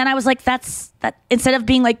then I was like, that's that. Instead of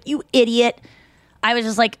being like, you idiot, I was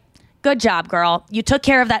just like, good job, girl. You took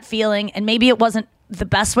care of that feeling, and maybe it wasn't the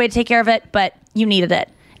best way to take care of it, but you needed it.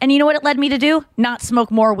 And you know what it led me to do? Not smoke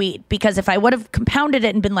more weed. Because if I would have compounded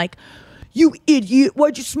it and been like, you idiot,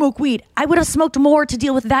 why'd you smoke weed? I would have smoked more to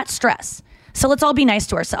deal with that stress. So let's all be nice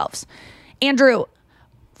to ourselves. Andrew,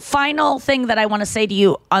 final thing that I want to say to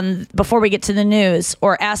you before we get to the news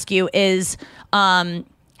or ask you is, how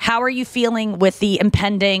are you feeling with the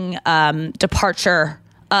impending departure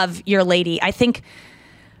of your lady? I think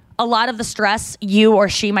a lot of the stress you or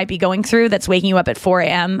she might be going through that's waking you up at 4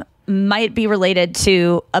 a.m. might be related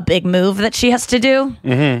to a big move that she has to do.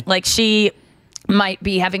 Mm-hmm. Like, she might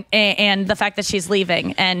be having, and the fact that she's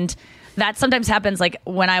leaving. And that sometimes happens. Like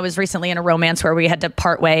when I was recently in a romance where we had to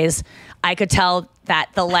part ways, I could tell that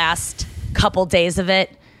the last couple days of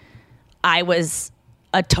it, I was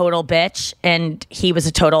a total bitch and he was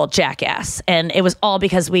a total jackass. And it was all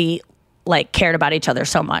because we like cared about each other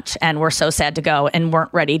so much and were so sad to go and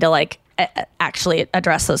weren't ready to like actually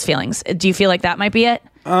address those feelings. Do you feel like that might be it?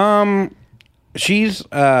 She's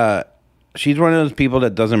one of those people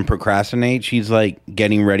that doesn't procrastinate. She's like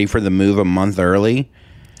getting ready for the move a month early.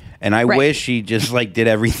 And I wish she just like did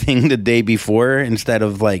everything the day before instead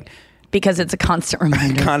of like, because it's a constant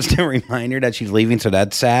reminder. That she's leaving, so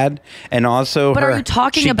that's sad. And also, but are you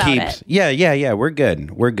talking about it? Yeah. We're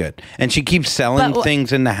good. And she keeps selling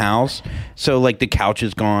things in the house. So like the couch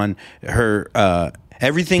is gone. Her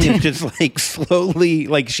everything is just like slowly,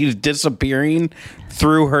 like she's disappearing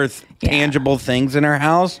through her tangible things in her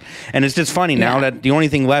house. And it's just funny now that the only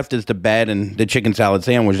thing left is the bed and the chicken salad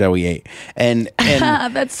sandwich that we ate. And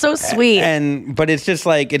that's so sweet. But it's just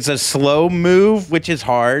like it's a slow move, which is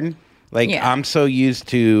hard. Like, I'm so used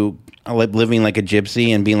to living like a gypsy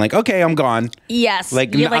and being like, okay, I'm gone. Yes.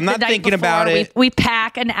 Like, I'm not thinking about it. We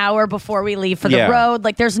pack an hour before we leave for the road.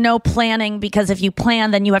 Like, there's no planning because if you plan,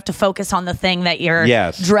 then you have to focus on the thing that you're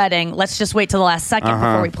dreading. Let's just wait till the last second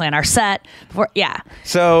before we plan our set.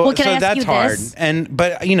 So that's hard.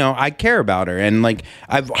 But, you know, I care about her. And, like,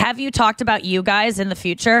 Have you talked about you guys in the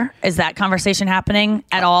future? Is that conversation happening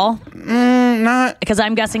at all? Not. Because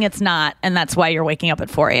I'm guessing it's not. And that's why you're waking up at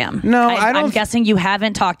 4 a.m. No, I don't. I'm guessing you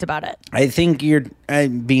haven't talked about it. I think you're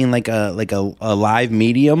being like a live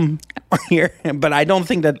medium here, but I don't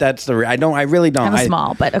think that's the. I really don't. I'm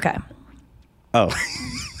small, but okay. Oh,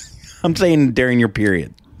 I'm saying during your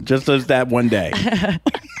period, just as that one day.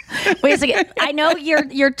 Wait a second. I know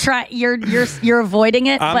you're avoiding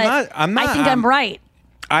it, but I'm not. I think I'm right.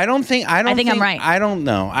 I think I'm right. I don't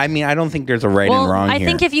know. I mean, I don't think there's a right and wrong here. I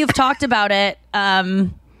think if you've talked about it,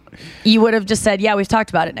 you would have just said, "Yeah, we've talked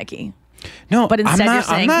about it, Nikki." No, but instead you're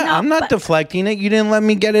saying, I'm not deflecting it. You didn't let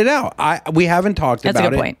me get it out. We haven't talked about it. That's a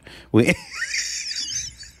good point.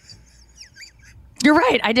 You're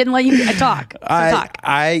right. I didn't let you talk.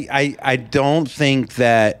 I don't think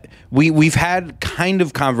that we've had kind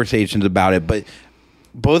of conversations about it, but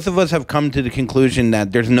both of us have come to the conclusion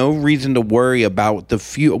that there's no reason to worry about what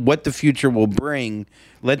the future will bring.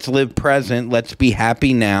 Let's live present. Let's be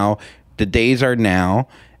happy now. The days are now,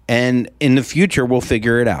 and in the future we'll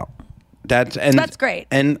figure it out. That's great.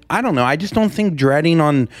 And I don't know. I just don't think dreading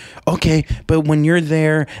on, okay, but when you're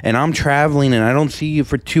there and I'm traveling and I don't see you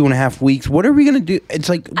for 2.5 weeks, what are we going to do? It's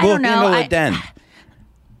like, we'll handle it then.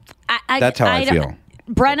 That's how I feel.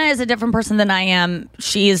 Brenna is a different person than I am.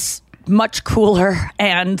 She's much cooler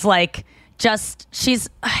and like she's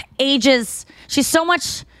so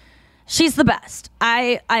much. She's the best.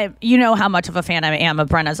 You know how much of a fan I am of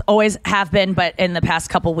Brenna's. Always have been, but in the past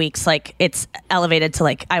couple weeks, like it's elevated to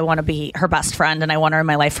like I want to be her best friend and I want her in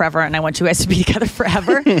my life forever and I want you guys to be together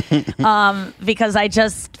forever. Because I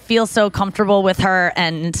just feel so comfortable with her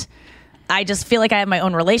and I just feel like I have my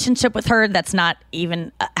own relationship with her that's not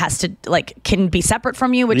even can be separate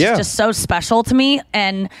from you, which is just so special to me.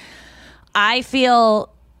 And I feel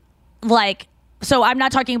like, so I'm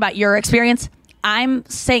not talking about your experience. I'm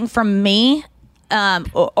saying from me, and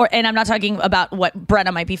I'm not talking about what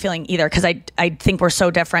Brenna might be feeling either, because I think we're so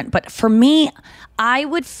different. But for me, I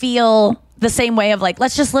would feel the same way of like,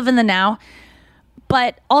 let's just live in the now.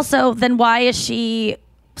 But also, then why is she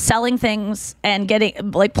selling things and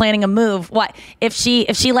planning a move? Why, if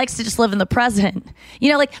she likes to just live in the present,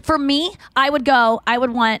 like for me, I would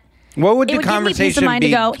want. What would the conversation be? To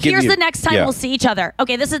go, here's the next time we'll see each other.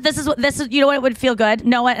 Okay, this is you know what, it would feel good.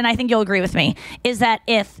 Noah, and I think you'll agree with me, is that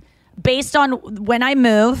if based on when I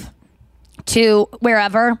move to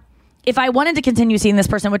wherever, if I wanted to continue seeing this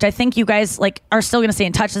person, which I think you guys like are still going to stay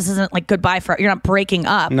in touch. This isn't like goodbye you're not breaking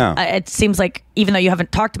up. No, it seems like even though you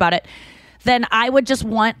haven't talked about it, then I would just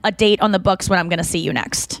want a date on the books when I'm going to see you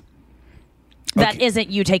next. That isn't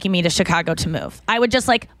you taking me to Chicago to move. I would just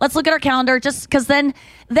like, let's look at our calendar just because then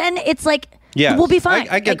it's like, we'll be fine.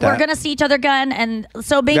 I get that. We're going to see each other again. And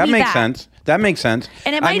so maybe that makes sense. That makes sense.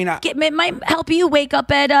 And it might help you wake up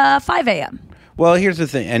at 5 a.m. Well, here's the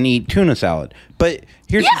thing, and eat tuna salad. But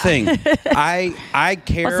here's the thing. I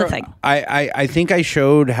care. What's the thing? I think I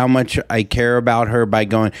showed how much I care about her by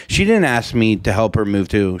going. She didn't ask me to help her move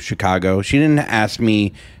to Chicago. She didn't ask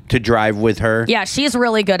me to drive with her. Yeah, she's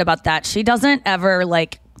really good about that. She doesn't ever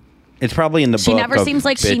like. It's probably in the book. She never seems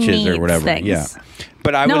like she needs or whatever. Things. Yeah,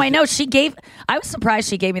 but I know she gave. I was surprised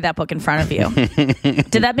she gave me that book in front of you.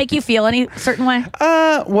 Did that make you feel any certain way?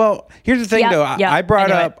 Well, here's the thing though. I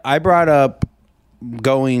brought up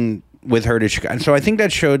going with her to Chicago. So I think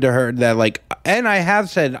that showed to her that like, and I have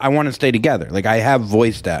said I want to stay together. Like I have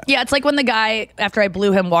voiced that. Yeah, it's like when the guy, after I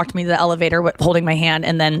blew him, walked me to the elevator holding my hand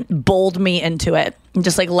and then bowled me into it and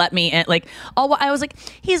just like let me in. Like, oh, I was like,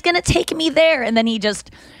 he's going to take me there. And then he just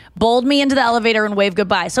bowled me into the elevator and waved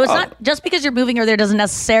goodbye. So it's not just because you're moving her there doesn't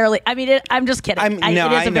necessarily, I mean, I'm just kidding.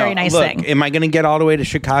 It is a very nice thing. Am I going to get all the way to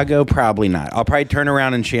Chicago? Probably not. I'll probably turn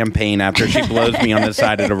around in Champaign after she blows me on the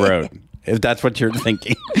side of the road. If that's what you're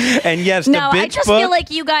thinking. And yes, the bitch I just book, feel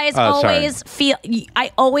like you guys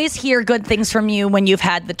I always hear good things from you when you've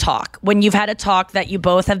had the talk. When you've had a talk that you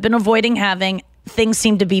both have been avoiding having, things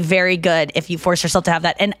seem to be very good if you force yourself to have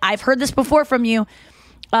that. And I've heard this before from you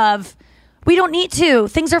of, we don't need to.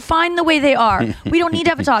 Things are fine the way they are. We don't need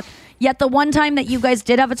to have a talk. Yet the one time that you guys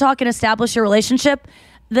did have a talk and establish your relationship,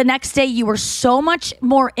 the next day you were so much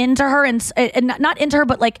more into her and not into her,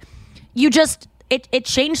 but like you just... It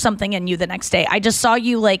changed something in you the next day. I just saw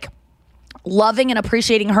you like loving and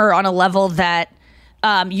appreciating her on a level that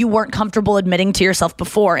you weren't comfortable admitting to yourself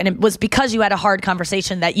before. And it was because you had a hard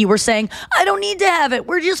conversation that you were saying, I don't need to have it.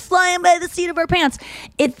 We're just flying by the seat of our pants.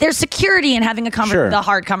 There's security in having the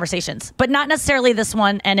hard conversations, but not necessarily this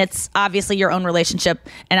one. And it's obviously your own relationship.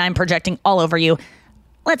 And I'm projecting all over you.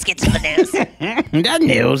 Let's get to the news. The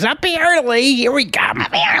news. Up early. Here we come.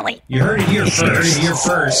 Up early. You heard it here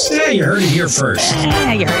first. Yeah, you heard it here first.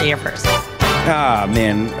 Ah,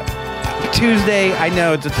 man. Tuesday. I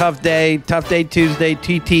know it's a tough day. Tough day Tuesday.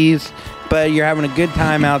 TTs. But you're having a good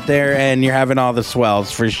time out there, and you're having all the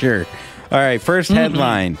swells for sure. All right. First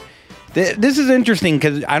headline. This is interesting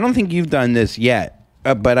because I don't think you've done this yet.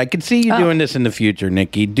 But I could see you doing this in the future,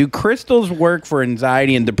 Nikki. Do crystals work for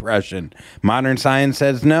anxiety and depression? Modern science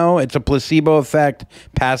says no. It's a placebo effect.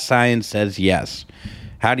 Past science says yes.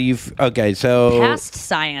 How do you... Okay, so... Past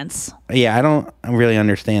science. Yeah, I don't really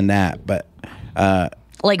understand that, but...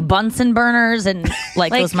 like Bunsen burners and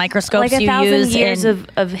like those microscopes like you use. 1,000 years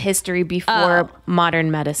of history before modern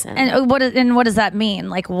medicine. And what does that mean?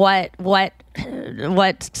 Like what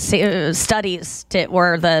studies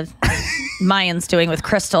were the Mayans doing with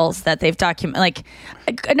crystals that they've documented? Like,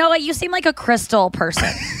 Noah, you seem like a crystal person.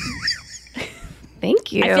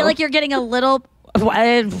 Thank you. I feel like you're getting a little...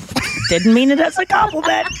 I didn't mean it as a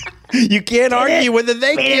compliment. You can't argue with a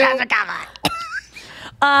thank you.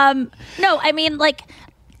 No, I mean, like,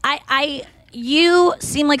 you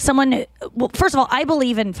seem like someone. Well, first of all, I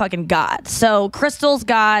believe in fucking God. So crystals,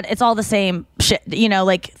 God, it's all the same shit. You know,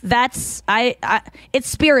 like that's it's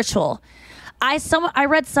spiritual. I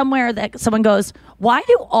read somewhere that someone goes, why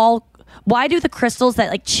do the crystals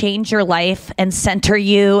that like change your life and center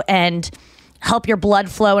you and help your blood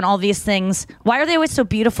flow and all these things, why are they always so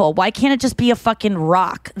beautiful? Why can't it just be a fucking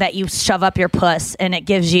rock that you shove up your puss and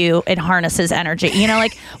it harnesses energy? You know,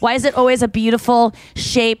 like, why is it always a beautiful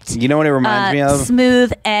shaped, you know what it reminds me of?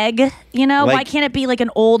 Smooth egg, you know? Like, why can't it be like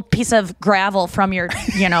an old piece of gravel from your,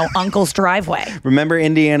 uncle's driveway? Remember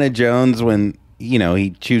Indiana Jones when,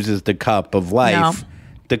 he chooses the cup of life? No.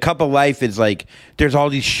 The cup of life is like, there's all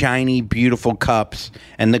these shiny, beautiful cups,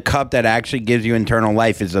 and the cup that actually gives you eternal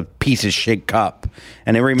life is a piece of shit cup.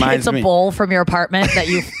 And it reminds me... It's a bowl from your apartment that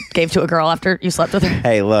you gave to a girl after you slept with her.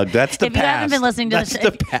 Hey, look, that's the past. If you haven't been listening to the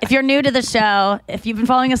show, if you're new to the show, if you've been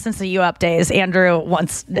following us since the U Up days, Andrew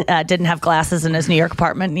once didn't have glasses in his New York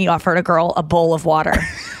apartment, and he offered a girl a bowl of water.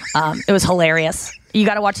 It was hilarious. You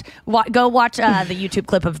got to go watch the YouTube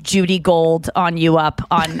clip of Judy Gold on You Up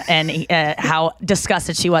and how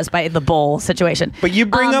disgusted she was by the bowl situation. But you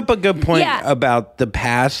bring up a good point about the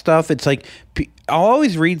past stuff. It's like, I'll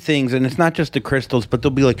always read things, and it's not just the crystals, but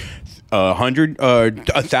they'll be like,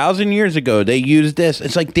 1,000 years ago, they used this.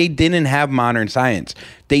 It's like they didn't have modern science.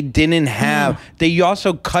 They didn't have. They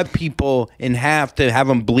also cut people in half to have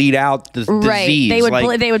them bleed out the disease. They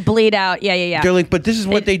would bleed out. Yeah. They're like, but this is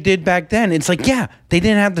what they did back then. It's like, yeah, they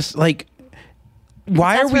didn't have this. Like,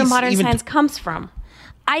 why That's are we? Where modern science comes from.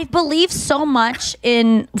 I believe so much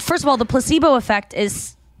in. First of all, the placebo effect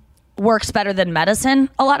works better than medicine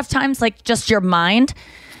a lot of times. Like just your mind.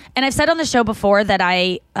 And I've said on the show before that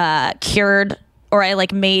I cured or I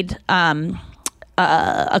like made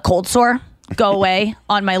a cold sore go away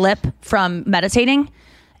on my lip from meditating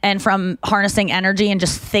and from harnessing energy and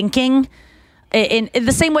just thinking in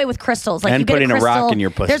the same way with crystals. Like and you get putting a rock in your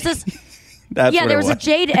pussy. There's this. There was a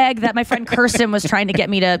jade egg that my friend Kirsten was trying to get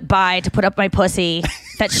me to buy to put up my pussy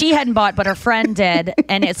that she hadn't bought, but her friend did.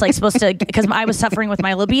 And it's like supposed to, because I was suffering with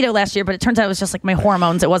my libido last year, but it turns out it was just like my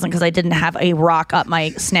hormones. It wasn't because I didn't have a rock up my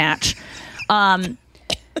snatch. And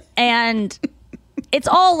it's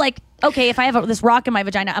all like, okay, if I have this rock in my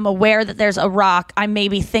vagina, I'm aware that there's a rock. I'm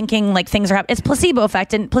maybe thinking like things are happening. It's placebo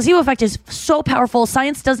effect, and placebo effect is so powerful.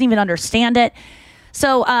 Science doesn't even understand it.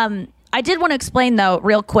 So I did want to explain, though,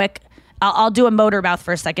 real quick. I'll do a motor mouth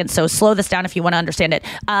for a second, so slow this down if you want to understand it.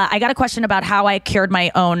 I got a question about how I cured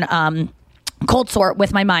my own cold sore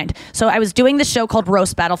with my mind. So I was doing this show called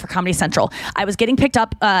Roast Battle for Comedy Central. I was getting picked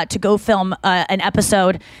up to go film an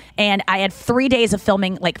episode, and I had 3 days of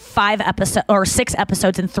filming, like 6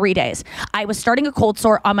 episodes in 3 days. I was starting a cold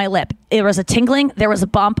sore on my lip. There was a tingling, there was a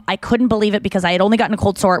bump. I couldn't believe it because I had only gotten a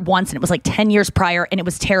cold sore once, and it was like 10 years prior, and it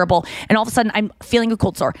was terrible. And all of a sudden, I'm feeling a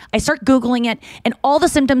cold sore. I start Googling it, and all the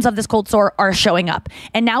symptoms of this cold sore are showing up.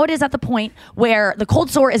 And now it is at the point where the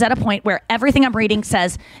cold sore is at a point where everything I'm reading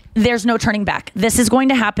says there's no turning back. This is going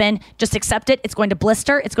to happen. Just accept it. It's going to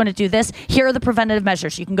blister. It's going to do this. Here are the preventative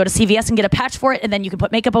measures. You can go to CVS and get a patch for it, and then you can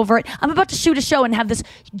put makeup over it. I'm about to shoot a show and have this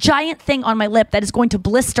giant thing on my lip that is going to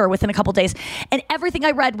blister within a couple days. And everything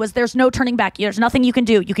I read was there's no turning back. There's nothing you can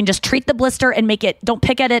do. You can just treat the blister and make it, don't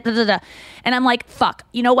pick at it. Da, da, da. And I'm like, fuck,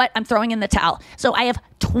 you know what? I'm throwing in the towel. So I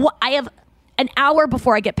have an hour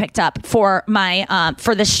before I get picked up for my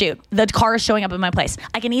for this shoot. The car is showing up at my place.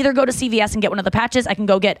 I can either go to CVS and get one of the patches. I can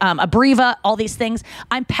go get a Breva, all these things.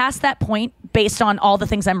 I'm past that point based on all the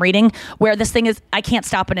things I'm reading where this thing is, I can't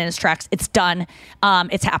stop it in its tracks. It's done.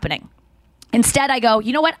 It's happening. Instead, I go,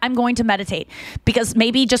 you know what? I'm going to meditate because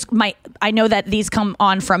maybe I know that these come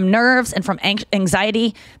on from nerves and from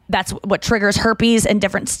anxiety. That's what triggers herpes and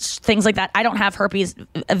different things like that. I don't have herpes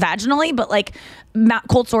vaginally, but like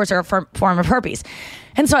cold sores are a form of herpes.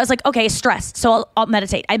 And so I was like, okay, stress. So I'll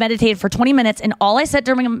meditate. I meditated for 20 minutes, and all I said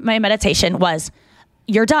during my meditation was,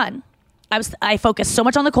 you're done. I focused so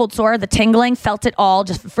much on the cold sore, the tingling, felt it all,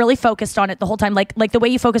 just really focused on it the whole time, like the way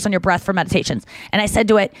you focus on your breath for meditations. And I said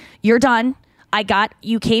to it, you're done.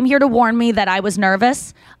 You came here to warn me that I was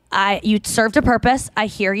nervous. You served a purpose. I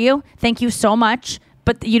hear you. Thank you so much.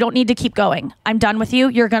 But you don't need to keep going. I'm done with you.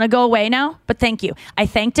 You're going to go away now, but thank you. I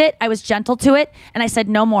thanked it. I was gentle to it. And I said,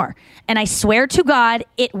 no more. And I swear to God,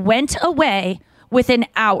 it went away within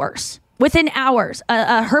hours.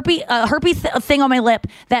 A herpes thing on my lip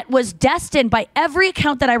that was destined by every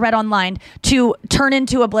account that I read online to turn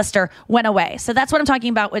into a blister went away. So that's what I'm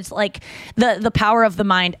talking about. Was like the power of the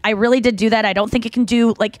mind. I really did do that. I don't think it can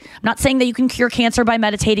do, like, I'm not saying that you can cure cancer by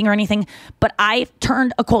meditating or anything, but I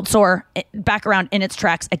turned a cold sore back around in its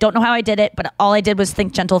tracks. I don't know how I did it, but all I did was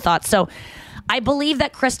think gentle thoughts. So I believe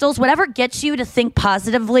that crystals, whatever gets you to think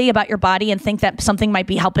positively about your body and think that something might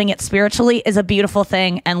be helping it spiritually, is a beautiful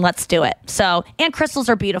thing, and let's do it. So, and crystals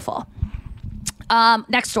are beautiful.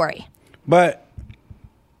 Next story. But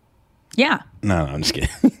yeah. No, I'm just kidding.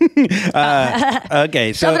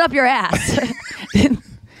 Okay, so shove it up your ass.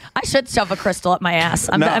 I should shove a crystal up my ass.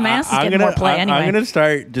 My ass is getting more play anyway. I'm gonna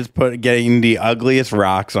start just getting the ugliest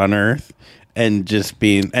rocks on earth. And just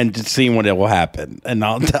seeing what it will happen, and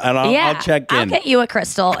I'll check in. I'll get you a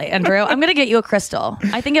crystal, Andrew. I'm gonna get you a crystal.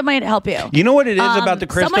 I think it might help you. You know what it is about the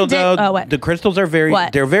crystal, though? The crystals are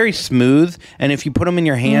they're very smooth, and if you put them in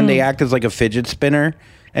your hand, they act as like a fidget spinner.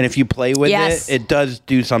 And if you play with it, it does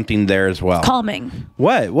do something there as well. It's calming.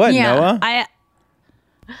 What, yeah, Noah?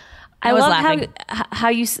 I was love laughing. how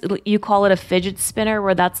you call it a fidget spinner,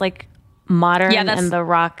 where that's like modern, and the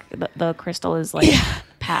rock, the crystal is like.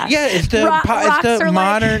 Past. Yeah, it's the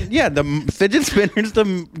modern. Like, the fidget spinner is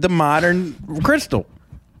the modern crystal.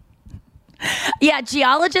 Yeah,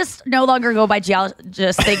 geologists no longer go by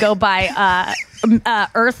geologists; they go by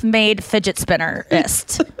Earth-made fidget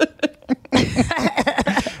spinnerist.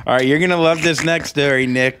 All right, you're gonna love this next story,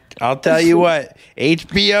 Nick. I'll tell you what.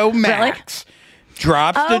 HBO Max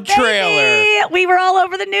drops the trailer. We were all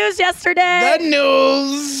over the news yesterday. The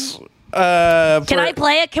news. Can I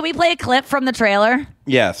play it? Can we play a clip from the trailer?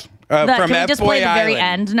 Yes. Can we just play the very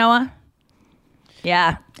end, Noah?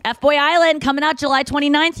 Yeah. F-Boy Island coming out July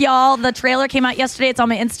 29th, y'all. The trailer came out yesterday. It's on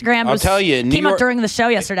my Instagram. I'll tell you. Came out during the show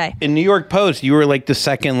yesterday. In New York Post, you were like the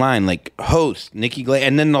second line, like host, Nikki Glazer.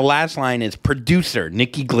 And then the last line is producer,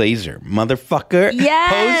 Nikki Glazer. Motherfucker.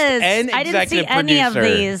 Yes. Host and executive I didn't see any of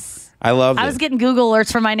these. I love it. I was getting Google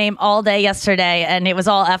alerts for my name all day yesterday, and it was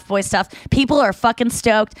all F-Boy stuff. People are fucking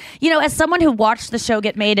stoked. You know, as someone who watched the show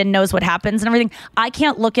get made and knows what happens and everything, I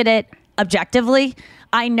can't look at it objectively.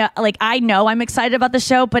 I know I'm excited about the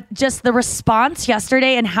show, but just the response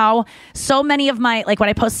yesterday and how so many of my, like when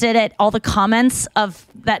I posted it, all the comments of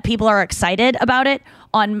that people are excited about it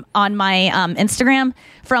on my Instagram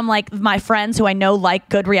from like my friends who I know like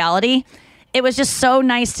good reality. It was just so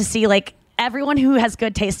nice to see like everyone who has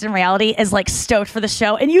good taste in reality is like stoked for the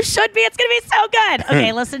show, and you should be. It's gonna be so good.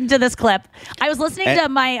 Okay, listen to this clip. I was listening to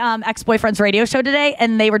my ex-boyfriend's radio show today,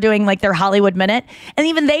 and they were doing like their Hollywood Minute, and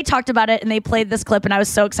even they talked about it, and they played this clip, and I was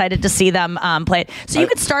so excited to see them play it. So you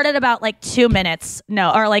could start at about like 2 minutes,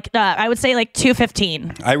 I would say like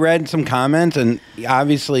 2:15. I read some comments, and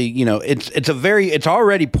obviously, it's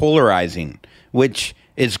already polarizing, which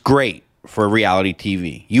is great for reality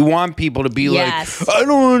TV. You want people to be like, I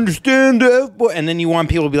don't understand that, and then you want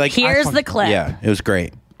people to be like, here's the clip. Yeah, it was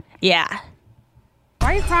great. Yeah. Why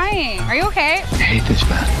are you crying? Are you okay? I hate this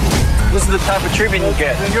man. This is the type of treatment you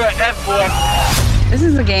get. You're an F-boy. This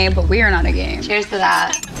is a game, but we are not a game. Cheers to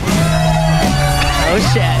that. Oh,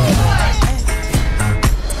 shit.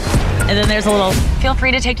 And then there's a little... Feel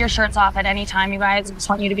free to take your shirts off at any time, you guys. I just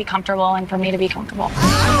want you to be comfortable and for me to be comfortable.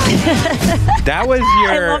 That was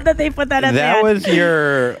your... I love that they put that at the end. That was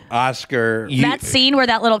your Oscar. That scene where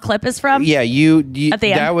that little clip is from? Yeah, you at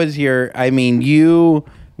the end. That was your... I mean, you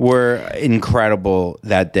were incredible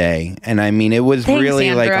that day. And I mean, it was really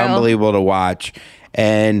Andrew. like unbelievable to watch.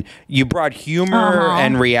 And you brought humor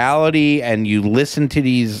and reality, and you listened to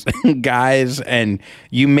these guys, and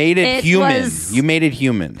you made it human. You made it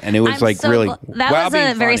human, and it was really. That was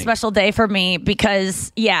a very special day for me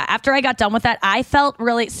because, after I got done with that, I felt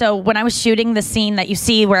really. So when I was shooting the scene that you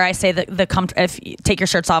see where I say if you take your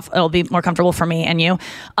shirts off, it'll be more comfortable for me and you.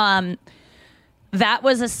 That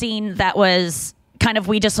was a scene that was. Kind of,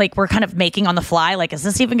 we're kind of making on the fly, like, is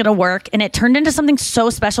this even going to work? And it turned into something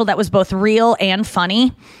so special that was both real and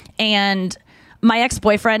funny. And my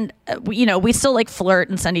ex-boyfriend, we still like flirt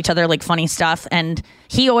and send each other like funny stuff. And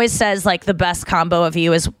he always says like the best combo of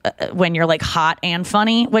you is when you're like hot and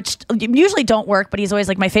funny, which usually don't work. But he's always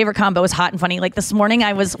like, my favorite combo is hot and funny. Like this morning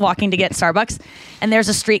I was walking to get Starbucks, and there's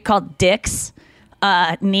a street called Dick's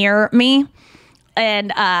near me.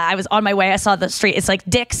 And I was on my way. I saw the street. It's like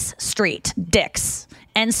Dick's Street. Dick's.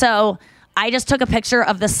 And so I just took a picture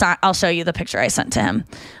of the sign. I'll show you the picture I sent to him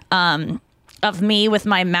of me with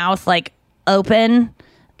my mouth like open.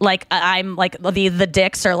 Like I'm like the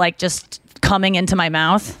dicks are like just coming into my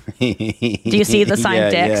mouth. Do you see the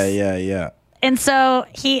sign Dick's? Yeah. And so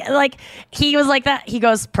he was like that. He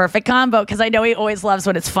goes, perfect combo, because I know he always loves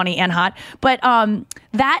when it's funny and hot. But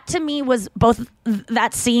that to me was both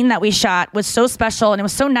that scene that we shot was so special, and it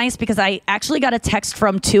was so nice because I actually got a text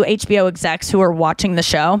from 2 HBO execs who were watching the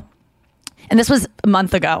show. And this was a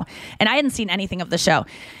month ago, and I hadn't seen anything of the show.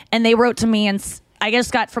 And they wrote to me, and I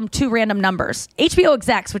just got from 2 random numbers. HBO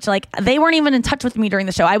execs, which like they weren't even in touch with me during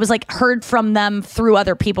the show. I was like heard from them through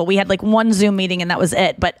other people. We had like one Zoom meeting and that was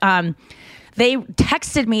it. But they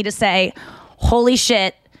texted me to say, holy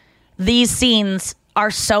shit, these scenes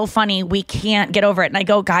are so funny. We can't get over it. And I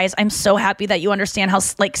go, guys, I'm so happy that you understand how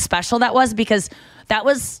like special that was, because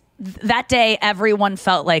that day, everyone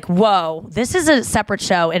felt like, whoa, this is a separate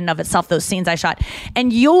show in and of itself, those scenes I shot.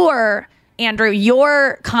 And Andrew,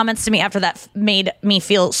 your comments to me after that made me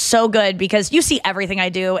feel so good, because you see everything I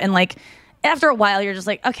do. And like, after a while, you're just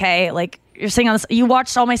like, okay, like you're sitting on this, you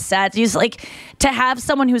watched all my sets. You just like to have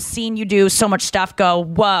someone who's seen you do so much stuff go,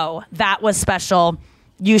 whoa, that was special.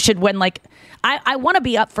 You should win. Like, I want to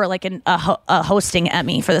be up for like a hosting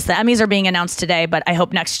Emmy for this. The Emmys are being announced today, but I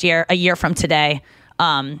hope next year, a year from today,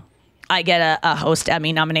 I get a host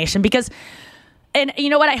Emmy nomination, because, and you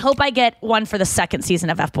know what? I hope I get one for the second season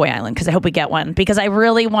of F-Boy Island, because I hope we get one, because I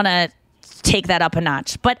really want to take that up a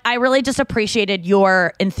notch. But I really just appreciated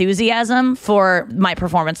your enthusiasm for my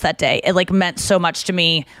performance that day. It like meant so much to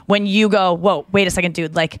me when you go, whoa, wait a second,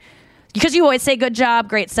 dude. Like, because you always say good job,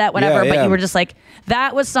 great set, whatever. But you were just like,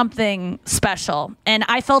 that was something special. And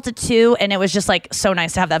I felt it too. And it was just like so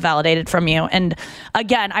nice to have that validated from you. And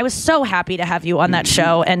again, I was so happy to have you on that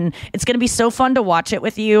show. And it's going to be so fun to watch it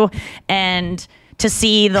with you and to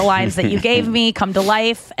see the lines that you gave me come to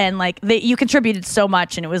life. And like you contributed so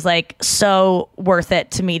much, and it was like so worth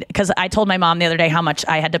it to me, because I told my mom the other day how much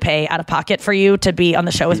I had to pay out of pocket for you to be on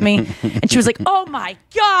the show with me. And she was like, oh my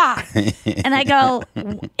God. And I go,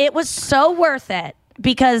 it was so worth it,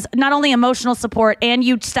 because not only emotional support, and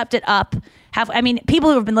you stepped it up. People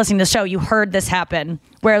who have been listening to the show, you heard this happen,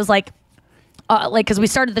 where it was like, because we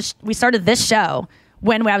started this show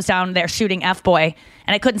when I was down there shooting F-Boy,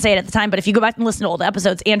 and I couldn't say it at the time, but if you go back and listen to old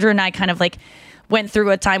episodes, Andrew and I kind of like went through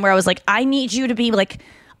a time where I was like, I need you to be like,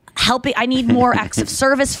 helping. I need more acts of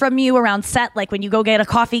service from you around set. Like when you go get a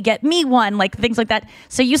coffee, get me one, like things like that.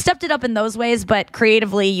 So you stepped it up in those ways, but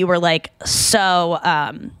creatively you were like so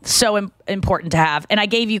important to have. And I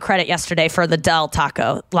gave you credit yesterday for the Del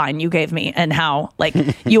Taco line you gave me and how like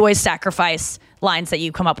you always sacrifice lines that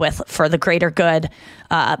you come up with for the greater good.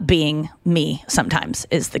 Being me sometimes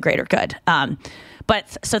is the greater good.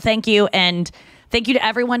 But so thank you. And thank you to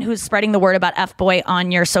everyone who's spreading the word about F-Boy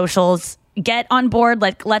on your socials. Get on board.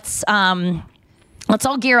 Like, let's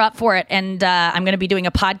all gear up for it. And I'm going to be doing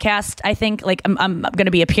a podcast. I think like I'm going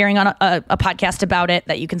to be appearing on a podcast about it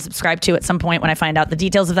that you can subscribe to at some point when I find out the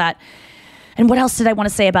details of that. And what else did I want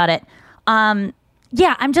to say about it?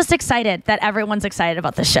 Yeah, I'm just excited that everyone's excited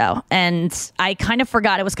about the show. And I kind of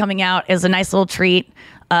forgot it was coming out. It was a nice little treat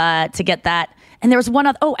to get that. And there was one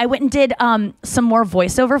other, I went and did some more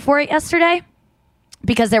voiceover for it yesterday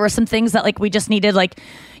because there were some things that like we just needed, like,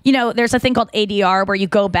 you know, there's a thing called ADR where you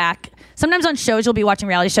go back. Sometimes on shows, you'll be watching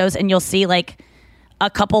reality shows and you'll see like a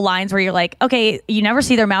couple lines where you're like, okay, you never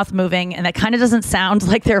see their mouth moving and that kind of doesn't sound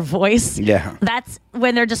like their voice. Yeah. That's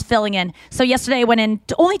when they're just filling in. So yesterday I went in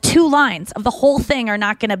to only 2 lines of the whole thing are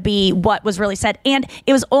not going to be what was really said. And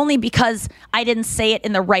it was only because I didn't say it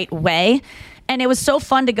in the right way. And it was so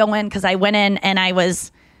fun to go in because I went in and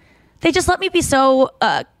they just let me be so,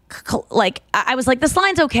 like, I was like, this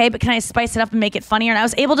line's okay, but can I spice it up and make it funnier? And I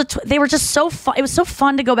was able to, they were just so fun. It was so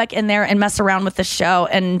fun to go back in there and mess around with the show.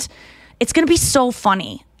 And it's going to be so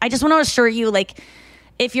funny. I just want to assure you, like,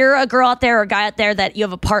 if you're a girl out there or a guy out there that you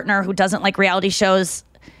have a partner who doesn't like reality shows,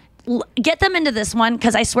 get them into this one.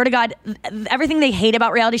 Because I swear to God, everything they hate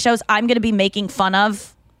about reality shows, I'm going to be making fun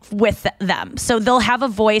of with them. So they'll have a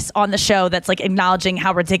voice on the show that's like acknowledging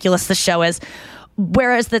how ridiculous the show is.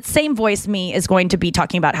 Whereas that same voice, me, is going to be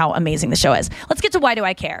talking about how amazing the show is. Let's get to Why Do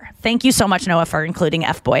I Care? Thank you so much, Noah, for including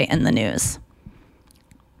F-Boy in the news.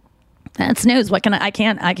 That's news. What can I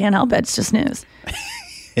can't help it. It's just news.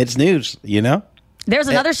 It's news, you know? There's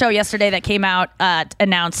another show yesterday that came out,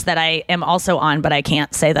 announced that I am also on, but I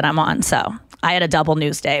can't say that I'm on. So I had a double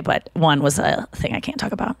news day, but one was a thing I can't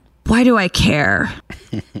talk about. Why do I care?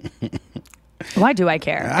 Why do I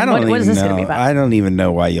care? What is this going to be about? I don't even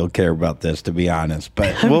know why you'll care about this, to be honest,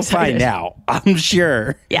 but we'll find out. I'm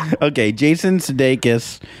sure. Yeah. Okay. Jason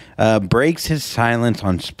Sudeikis breaks his silence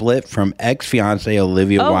on Split from ex-fiance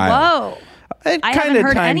Olivia Wilde. Whoa. It kind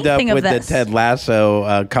of timed up with the Ted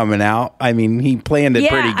Lasso coming out. I mean, he planned it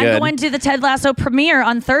pretty good. I'm going to the Ted Lasso premiere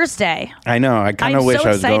on Thursday. I know. I kind of wish I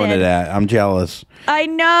was going to that. I'm jealous. I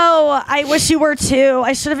know. I wish you were too.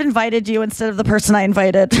 I should have invited you instead of the person I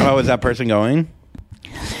invited. Oh, is that person going?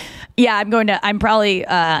 Yeah, I'm going to. I'm probably.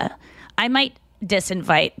 I might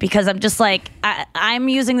disinvite because I'm just like I'm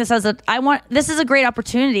using this as this is a great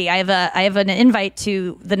opportunity. I have an invite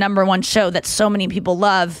to the #1 show that so many people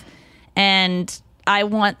love. And I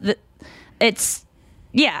want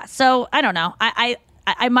so I don't know.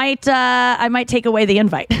 I might take away the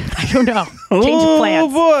invite. I don't know. Change of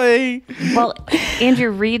plans. Oh boy. Well, Andrew,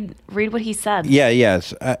 read what he said. Yeah,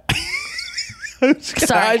 yes. Sorry,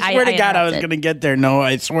 I swear to God I was going to get there. No,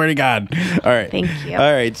 I swear to God. All right. Thank you.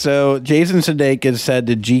 All right. So Jason Sudeikis said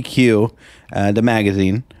to GQ, the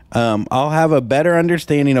magazine, I'll have a better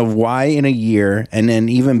understanding of why in a year, and an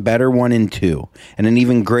even better one in 2, and an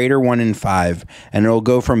even greater one in 5. And it'll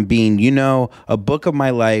go from being, a book of my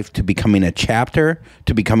life to becoming a chapter,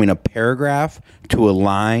 to becoming a paragraph, to a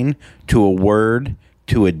line, to a word,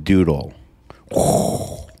 to a doodle.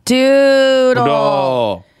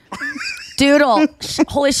 Doodle. Doodle.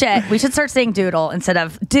 Holy shit. We should start saying doodle instead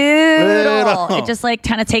of doodle. It just like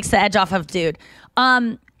kind of takes the edge off of dude.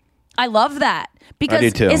 I love that. Because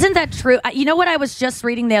isn't that true? You know what I was just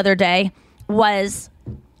reading the other day was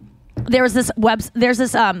there's this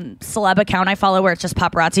celeb account I follow where it's just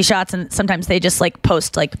paparazzi shots, and sometimes they just like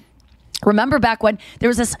post like, remember back when there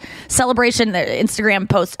was this celebration Instagram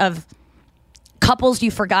post of couples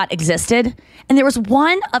you forgot existed, and there was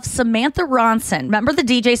one of Samantha Ronson. Remember the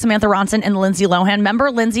DJ Samantha Ronson and Lindsay Lohan?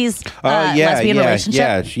 Remember Lindsay's lesbian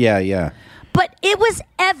relationship? Yeah. But it was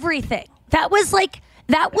everything. That was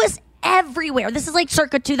everywhere. This is like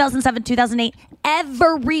circa 2007, 2008.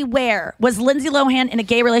 Everywhere was Lindsay Lohan in a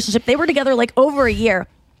gay relationship. They were together like over a year.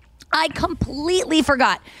 I completely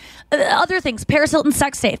forgot. Other things, Paris Hilton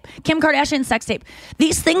sex tape, Kim Kardashian sex tape.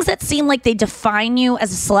 These things that seem like they define you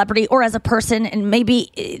as a celebrity or as a person, and maybe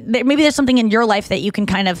there's something in your life that you can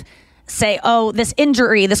kind of say, oh, this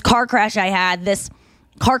injury, this car crash I had, this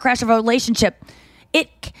car crash of a relationship.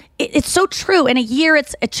 It's so true. In a year,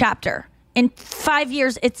 it's a chapter. In 5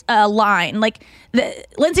 years, it's a line. Like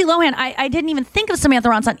Lindsay Lohan, I didn't even think of Samantha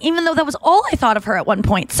Ronson, even though that was all I thought of her at one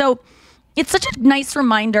point. So it's such a nice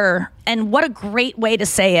reminder, and what a great way to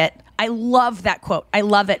say it. I love that quote. I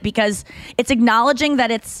love it because it's acknowledging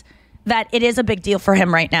that it is a big deal for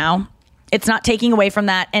him right now. It's not taking away from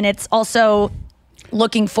that, and it's also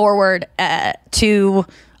looking forward to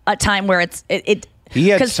a time where it. He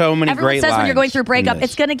had so many everyone great says when you're going lines through a breakup, in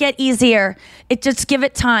this. it's going to get easier. It just give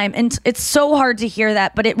it time, and it's so hard to hear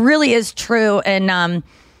that, but it really is true. And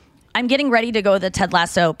I'm getting ready to go to the Ted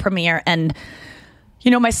Lasso premiere, and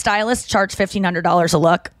my stylists charge $1,500 a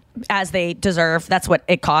look, as they deserve. That's what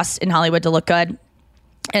it costs in Hollywood to look good.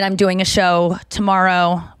 And I'm doing a show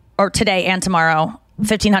tomorrow, or today and tomorrow,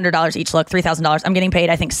 $1,500 each look, $3,000. I'm getting paid,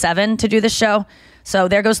 I think, $7 to do this show. So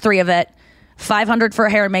there goes 3 of it. $500 for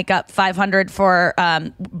hair and makeup, $500 for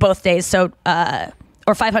both days. So,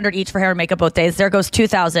 or $500 each for hair and makeup both days. There goes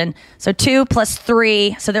 $2,000. So 2 plus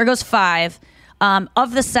 3. So there goes 5.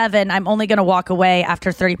 Of the 7, I'm only going to walk away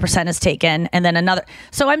after 30% is taken, and then another.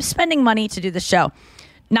 So I'm spending money to do the show.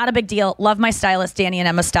 Not a big deal. Love my stylist, Danny and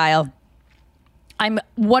Emma Style. I'm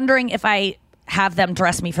wondering if I have them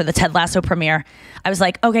dress me for the Ted Lasso premiere. I was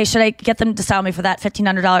like, okay, should I get them to style me for that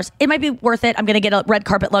 $1,500? It might be worth it. I'm going to get a red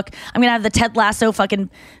carpet look. I'm going to have the Ted Lasso fucking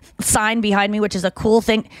sign behind me, which is a cool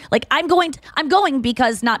thing. Like I'm going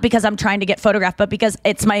because not because I'm trying to get photographed, but because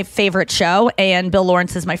it's my favorite show. And Bill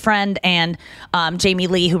Lawrence is my friend. And Jamie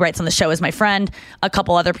Lee, who writes on the show, is my friend. A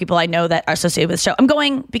couple other people I know that are associated with the show. I'm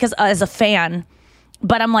going because as a fan,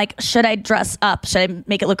 but I'm like, should I dress up? Should I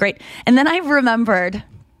make it look great? And then I remembered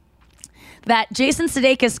that Jason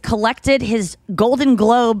Sudeikis collected his Golden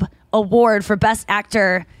Globe Award for Best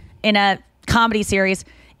Actor in a comedy series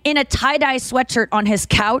in a tie-dye sweatshirt on his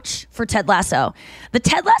couch for Ted Lasso. The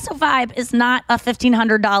Ted Lasso vibe is not a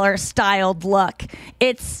 $1,500 styled look.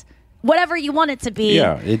 It's whatever you want it to be.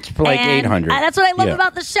 Yeah, it's like $800. That's what I love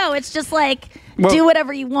about the show. It's just like, do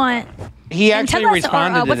whatever you want. He And actually Ted Lasso,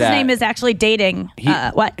 responded to what's that. his name is actually dating.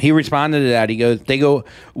 What? He responded to that. They go,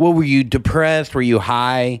 well, were you depressed? Were you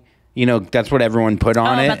high? That's what everyone put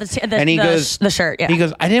on it. About the And he goes, the shirt, yeah. He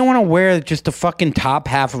goes, I didn't want to wear just the fucking top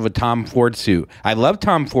half of a Tom Ford suit. I love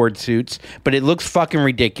Tom Ford suits, but it looks fucking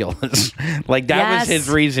ridiculous. Like that was his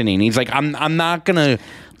reasoning. He's like, I'm not gonna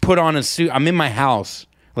put on a suit. I'm in my house.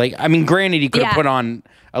 Like, I mean, granted, he could have put on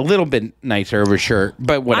a little bit nicer of a shirt,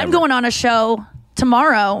 but whatever. I'm going on a show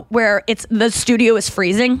tomorrow where the studio is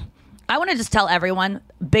freezing. I want to just tell everyone,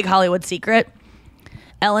 big Hollywood secret,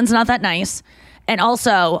 Ellen's not that nice. And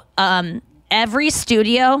also, every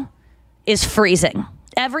studio is freezing.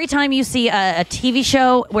 Every time you see a TV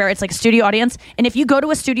show where it's like a studio audience, and if you go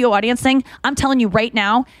to a studio audience thing, I'm telling you right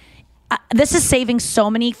now, this is saving so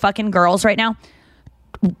many fucking girls right now.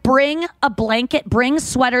 Bring a blanket, bring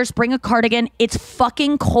sweaters, bring a cardigan. It's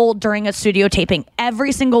fucking cold during a studio taping.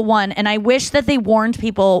 Every single one. And I wish that they warned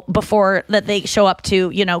people before that they show up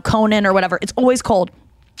to, Conan or whatever. It's always cold.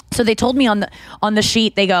 So they told me on the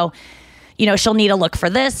sheet, they go, she'll need a look for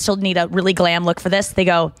this. She'll need a really glam look for this. They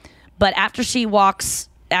go, but after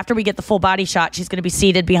we get the full body shot, she's going to be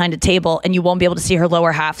seated behind a table and you won't be able to see her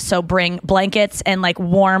lower half. So bring blankets and like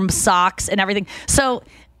warm socks and everything. So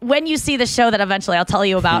when you see the show that eventually I'll tell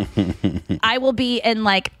you about, I will be in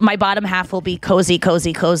like my bottom half will be cozy,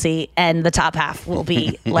 and the top half will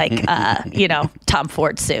be like, Tom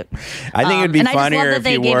Ford suit. I think it'd be and funnier I just love that if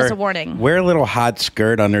they you gave us a warning. wear a little hot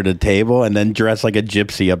skirt under the table and then dress like a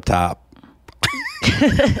gypsy up top.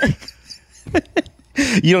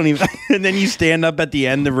 You don't even, and then you stand up at the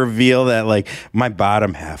end to reveal that like my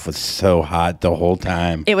bottom half was so hot the whole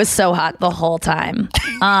time. It was so hot the whole time.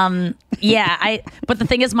 But the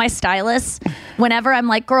thing is, my stylist, whenever I'm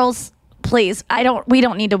like, girls, please, we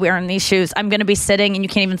don't need to wear in these shoes. I'm going to be sitting and you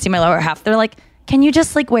can't even see my lower half. They're like, can you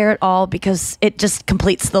just like wear it all because it just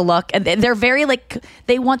completes the look? And they're very like,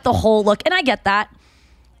 they want the whole look. And I get that.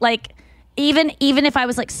 Like, even if I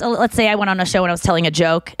was like, so let's say I went on a show and I was telling a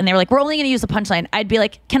joke and they were like, we're only going to use the punchline. I'd be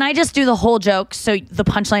like, can I just do the whole joke so the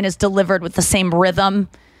punchline is delivered with the same rhythm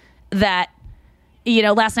that,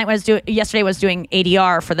 yesterday I was doing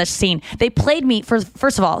ADR for this scene. They played me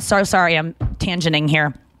first of all, sorry, I'm tangenting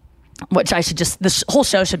here, which this whole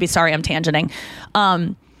show should be sorry, I'm tangenting.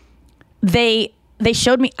 They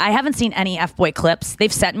showed me, I haven't seen any F-Boy clips.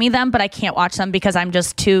 They've sent me them, but I can't watch them because I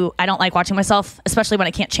don't like watching myself, especially when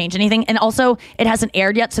I can't change anything. And also, it hasn't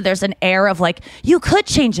aired yet, so there's an air of like, you could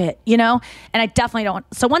change it, And I definitely don't.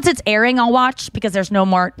 So once it's airing, I'll watch because there's no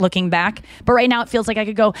more looking back. But right now, it feels like I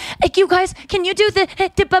could go, hey, you guys, can you do the...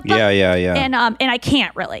 Yeah. And I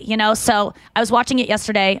can't really, So I was watching it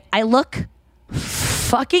yesterday. I look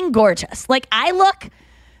fucking gorgeous. Like, I look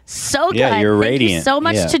so good. Yeah, you're radiant. Thank you so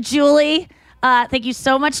much to Julie. Thank you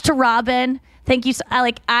so much to Robin. Thank you.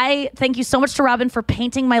 I thank you so much to Robin for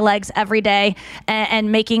painting my legs every day and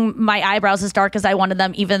making my eyebrows as dark as I wanted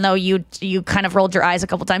them, even though you kind of rolled your eyes a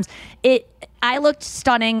couple times. I looked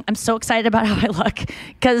stunning. I'm so excited about how I look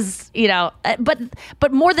because,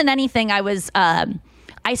 but more than anything, I was,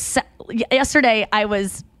 yesterday I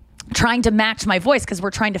was trying to match my voice because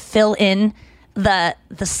we're trying to fill in the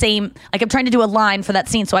same, like I'm trying to do a line for that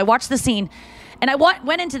scene. So I watched the scene and I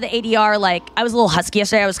went into the ADR like I was a little husky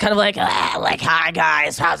yesterday. I was kind of like hi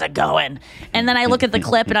guys, how's it going? And then I look at the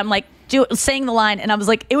clip and I'm like saying the line and I was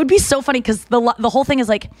like, it would be so funny because the whole thing is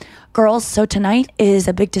like, girls, so tonight is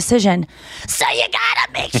a big decision. So you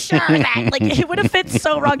gotta make sure that like it would have fit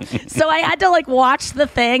so wrong. So I had to like watch the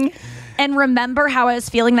thing and remember how I was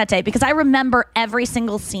feeling that day because I remember every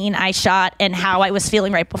single scene I shot and how I was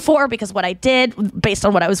feeling right before because what I did based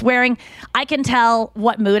on what I was wearing, I can tell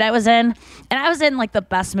what mood I was in. And I was in like the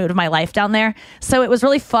best mood of my life down there. So it was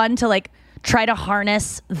really fun to like try to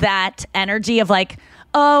harness that energy of like,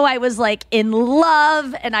 oh, I was like in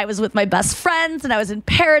love and I was with my best friends and I was in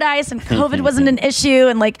paradise and COVID wasn't an issue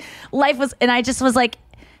and like life was, and I just was like,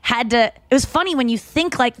 it was funny when you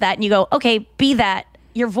think like that and you go, okay, be that.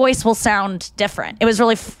 Your voice will sound different. It was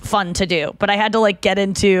really fun to do, but I had to like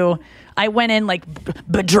I went in like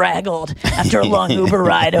bedraggled after a long Uber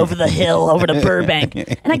ride over the hill over to Burbank.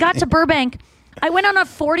 And I got to Burbank. I went on a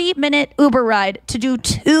 40-minute Uber ride to do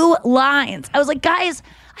 2 lines. I was like, guys,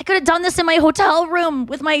 I could have done this in my hotel room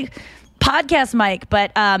with my podcast mic,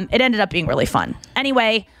 but it ended up being really fun.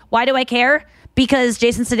 Anyway, why do I care? Because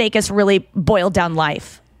Jason Sudeikis really boiled down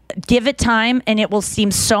life. Give it time and it will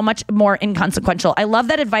seem so much more inconsequential. I love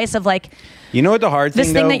that advice of like, you know what the hard thing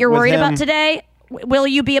this thing that you're worried about today, will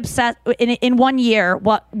you be upset in 1 year?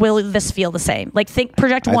 What will this feel the same? Like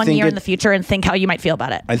project 1 year in the future and think how you might feel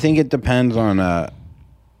about it. I think it depends on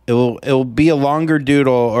it'll be a longer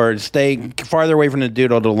doodle or stay farther away from the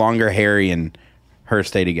doodle the longer Harry and her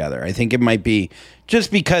stay together. I think it might be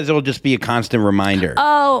just because it'll just be a constant reminder.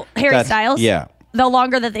 Oh, Harry Styles? Yeah. The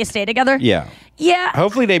longer that they stay together? Yeah. Yeah.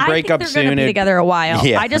 Hopefully they break up they're soon. They're going to be together a while.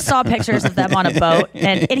 Yeah. I just saw pictures of them on a boat.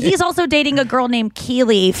 And he's also dating a girl named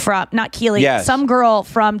Keely some girl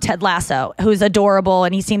from Ted Lasso who's adorable.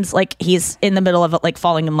 And he seems like he's in the middle of like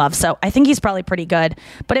falling in love. So I think he's probably pretty good.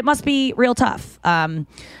 But it must be real tough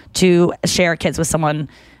to share kids with someone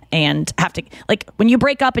and have to, like, when you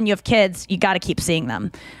break up and you have kids, you got to keep seeing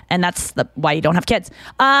them. And that's why you don't have kids.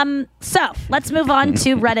 So let's move on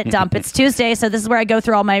to Reddit dump. It's Tuesday, so this is where I go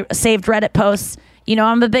through all my saved Reddit posts. You know,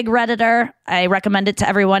 I'm a big Redditor. I recommend it to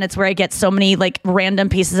everyone. It's where I get so many like random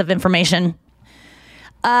pieces of information.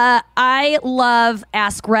 I love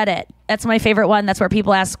Ask Reddit. That's my favorite one. That's where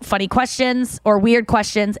people ask funny questions or weird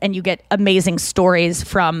questions and you get amazing stories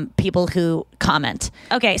from people who comment.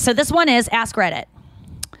 Okay, so this one is Ask Reddit.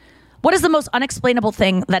 What is the most unexplainable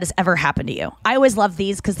thing that has ever happened to you? I always love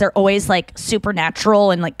these because they're always like supernatural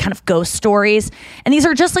and like kind of ghost stories. And these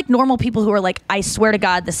are just like normal people who are like, I swear to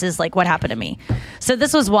God, this is like what happened to me. So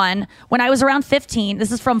this was one. When I was around 15,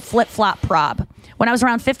 this is from Flip Flop Prob. When I was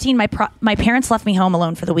around 15, my parents left me home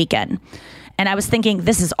alone for the weekend. And I was thinking,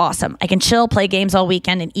 this is awesome. I can chill, play games all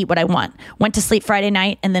weekend and eat what I want. Went to sleep Friday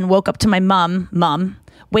night and then woke up to my mom,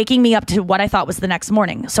 waking me up to what I thought was the next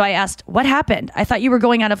morning. So I asked, what happened? I thought you were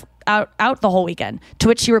going out the whole weekend. To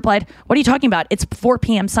which she replied, what are you talking about? It's 4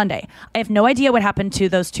 p.m. Sunday. I have no idea what happened to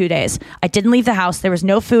those 2 days. I didn't leave the house. There was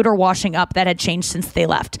no food or washing up that had changed since they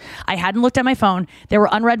left. I hadn't looked at my phone. There were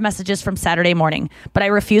unread messages from Saturday morning, but I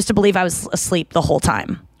refused to believe I was asleep the whole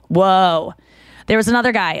time. Whoa. There was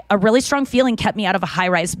another guy. A really strong feeling kept me out of a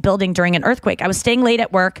high-rise building during an earthquake. I was staying late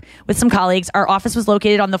at work with some colleagues. Our office was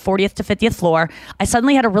located on the 40th to 50th floor. I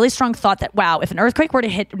suddenly had a really strong thought that, wow, if an earthquake were to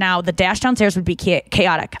hit now, the dash downstairs would be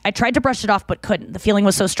chaotic. I tried to brush it off, but couldn't. The feeling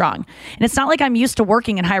was so strong. And it's not like I'm used to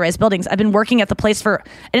working in high-rise buildings. I've been working at the place and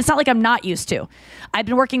it's not like I'm not used to. I've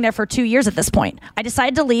been working there for 2 years at this point. I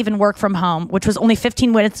decided to leave and work from home, which was only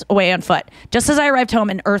 15 minutes away on foot. Just as I arrived home,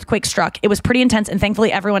 an earthquake struck. It was pretty intense, and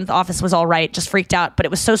thankfully everyone at the office was all right, just freaked out, but it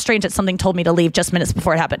was so strange that something told me to leave just minutes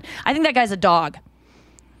before it happened. I think that guy's a dog.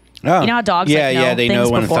 Oh. You know how dogs they know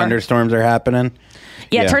when thunderstorms are happening.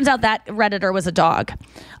 Yeah, it turns out that Redditor was a dog.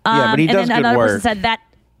 But he does and then good another work. person said that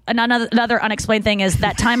another unexplained thing is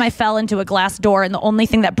that time I fell into a glass door and the only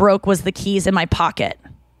thing that broke was the keys in my pocket.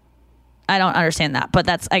 I don't understand that, but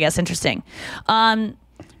that's, I guess, interesting.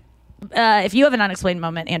 If you have an unexplained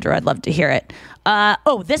moment, Andrew, I'd love to hear it.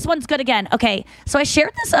 This one's good again. Okay, so I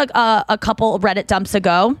shared this a couple Reddit dumps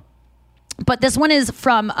ago, but this one is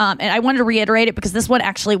from, and I wanted to reiterate it because this one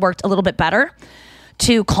actually worked a little bit better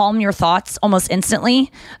to calm your thoughts almost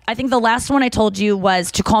instantly. I think the last one I told you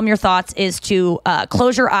was to calm your thoughts is to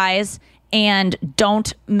close your eyes and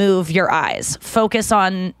don't move your eyes. Focus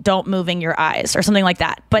on don't moving your eyes or something like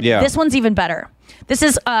that. But this one's even better. This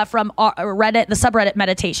is from Reddit, the subreddit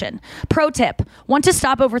meditation. Pro tip: want to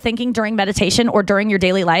stop overthinking during meditation or during your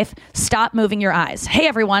daily life? Stop moving your eyes. Hey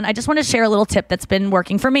everyone, I just want to share a little tip that's been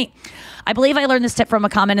working for me. I believe I learned this tip from a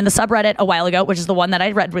comment in the subreddit a while ago, which is the one that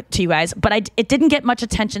I read to you guys, but it didn't get much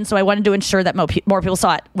attention, so I wanted to ensure that more people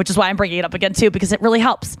saw it, which is why I'm bringing it up again too, because it really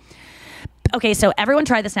helps. Okay, so everyone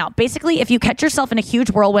try this now. Basically, if you catch yourself in a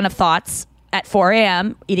huge whirlwind of thoughts at 4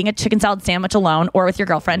 a.m., eating a chicken salad sandwich alone or with your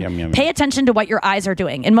girlfriend, pay attention to what your eyes are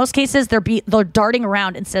doing. In most cases, they're darting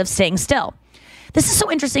around instead of staying still. This is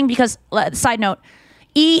so interesting because, side note,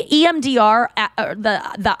 EMDR,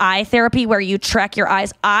 the eye therapy where you track your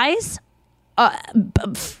eyes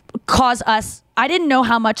cause us, I didn't know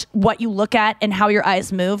how much what you look at and how your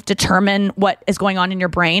eyes move determine what is going on in your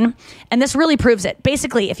brain. And this really proves it.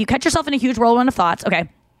 Basically, if you catch yourself in a huge whirlwind of thoughts,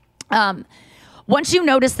 once you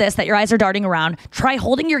notice this, that your eyes are darting around, try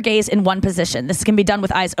holding your gaze in one position. This can be done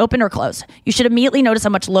with eyes open or closed. You should immediately notice a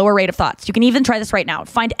much lower rate of thoughts. You can even try this right now.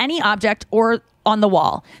 Find any object or on the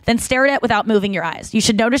wall, then stare at it without moving your eyes. You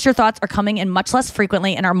should notice your thoughts are coming in much less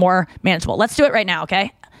frequently and are more manageable. Let's do it right now,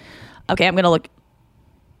 okay? Okay, I'm going to look.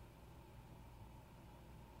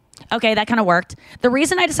 Okay, that kind of worked. The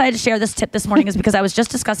reason I decided to share this tip this morning is because I was just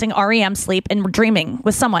discussing REM sleep and dreaming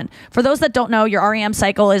with someone. For those that don't know, your REM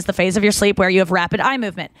cycle is the phase of your sleep where you have rapid eye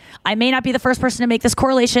movement. I may not be the first person to make this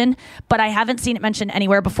correlation, but I haven't seen it mentioned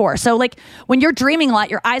anywhere before. So like when you're dreaming a lot,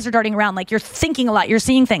 your eyes are darting around, like you're thinking a lot, you're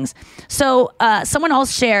seeing things. So someone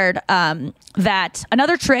else shared that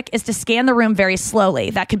another trick is to scan the room very slowly.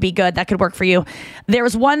 That could be good. That could work for you. There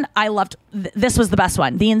was one I loved. This was the best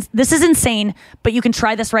one. This is insane, but you can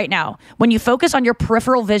try this right now. When you focus on your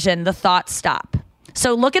peripheral vision, the thoughts stop.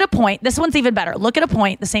 So look at a point. This one's even better. Look at a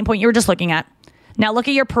point, the same point you were just looking at. Now look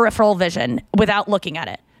at your peripheral vision without looking at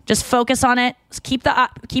it. Just focus on it. Keep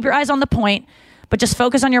your eyes on the point, but just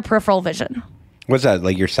focus on your peripheral vision. What's that?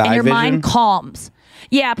 Like your side and your vision? Mind calms.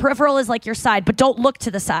 Yeah, peripheral is like your side, but don't look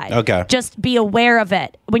to the side. Okay. Just be aware of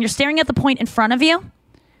it. When you're staring at the point in front of you,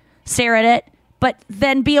 stare at it, but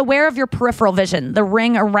then be aware of your peripheral vision, the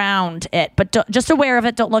ring around it, but just aware of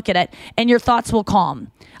it, don't look at it, and your thoughts will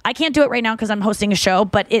calm. I can't do it right now because I'm hosting a show,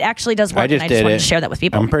 but it actually does work, and I just wanted to share that with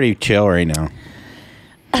people. I'm pretty chill right now.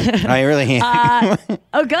 I really am.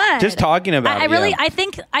 Oh, good. Just talking about it.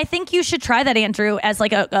 I think you should try that, Andrew, as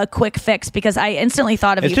like a quick fix, because I instantly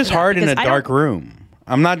thought of you. It's just hard in a dark room.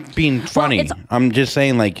 I'm not being funny. I'm just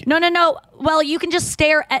saying like... No. Well, you can just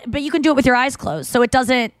stare at... But you can do it with your eyes closed. So it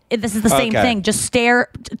doesn't... This is the same thing. Just stare...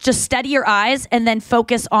 Just steady your eyes and then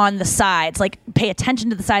focus on the sides. Like, pay attention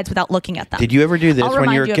to the sides without looking at them. Did you ever do this when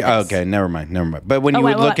you were a kid? Okay, never mind. But when you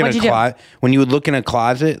would look in a closet... When you would look in a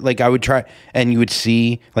closet, like I would try... And you would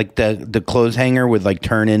see like the clothes hanger would like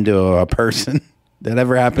turn into a person. That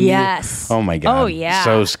ever happened to you? Yes. Oh my God. Oh, yeah.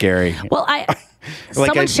 So scary. Well,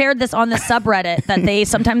 someone shared this on the subreddit that they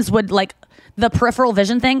sometimes would like the peripheral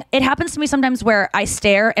vision thing. It happens to me sometimes where I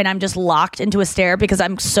stare and I'm just locked into a stare because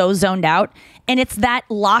I'm so zoned out. And it's that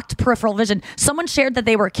locked peripheral vision. Someone shared that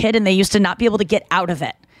they were a kid and they used to not be able to get out of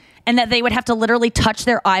it. And that they would have to literally touch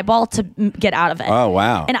their eyeball to get out of it. Oh,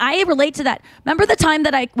 wow. And I relate to that. Remember the time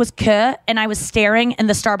that I was and I was staring and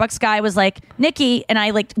the Starbucks guy was like, Nikki, and I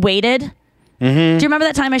like waited? Mm-hmm. Do you remember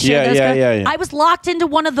that time I shared those? Yeah. I was locked into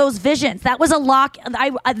one of those visions. That was a lock.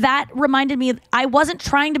 That reminded me. I wasn't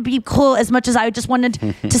trying to be cool as much as I just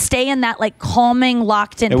wanted to stay in that like calming,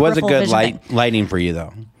 locked in. It was a good lighting for you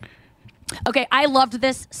though. Okay, I loved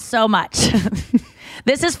this so much.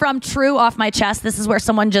 This is from True Off My Chest. This is where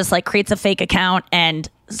someone just like creates a fake account and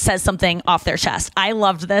says something off their chest. I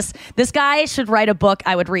loved this. This guy should write a book.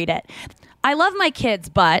 I would read it. I love my kids,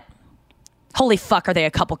 but holy fuck, are they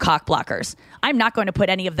a couple cock blockers. I'm not going to put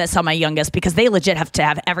any of this on my youngest because they legit have to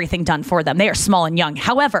have everything done for them. They are small and young.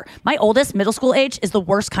 However, my oldest, middle school age, is the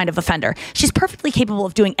worst kind of offender. She's perfectly capable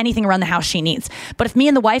of doing anything around the house she needs. But if me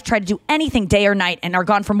and the wife try to do anything day or night and are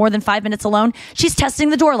gone for more than 5 minutes alone, she's testing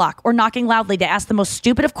the door lock or knocking loudly to ask the most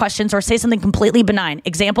stupid of questions or say something completely benign.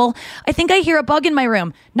 Example, I think I hear a bug in my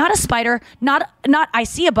room. Not a spider, not I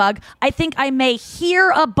see a bug. I think I may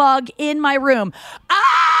hear a bug in my room.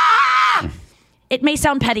 Ah! It may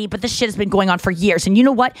sound petty, but this shit has been going on for years. And you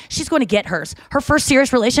know what? She's going to get hers. Her first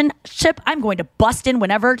serious relationship, I'm going to bust in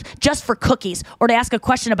whenever just for cookies or to ask a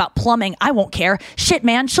question about plumbing. I won't care. Shit,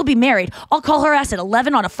 man, she'll be married. I'll call her ass at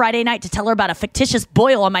 11 on a Friday night to tell her about a fictitious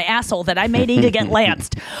boil on my asshole that I may need to get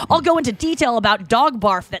lanced. I'll go into detail about dog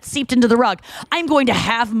barf that seeped into the rug. I'm going to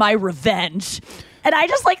have my revenge. And I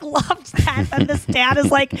just like loved that. And this dad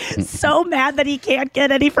is like so mad that he can't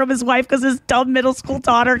get any from his wife because his dumb middle school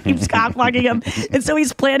daughter keeps cockblocking him. And so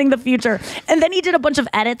he's planning the future. And then he did a bunch of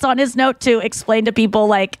edits on his note to explain to people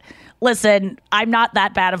like, listen, I'm not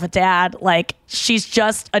that bad of a dad. Like, she's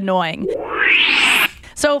just annoying.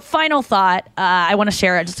 So final thought, I want to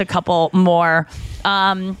share just a couple more.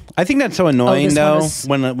 I think that's so annoying though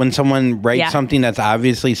when someone writes something that's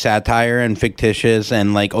obviously satire and fictitious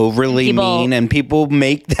and like overly mean, and people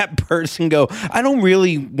make that person go, I don't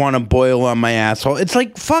really want to boil on my asshole. It's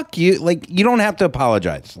like, fuck you. Like, you don't have to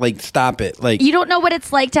apologize. Like, stop it. Like, you don't know what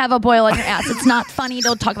it's like to have a boil on your ass. It's not funny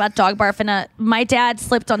to talk about dog barf. My dad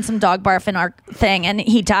slipped on some dog barf in our thing and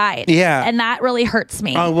he died. Yeah. And that really hurts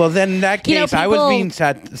me. Oh, well, then in that case, I was being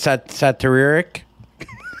satiric.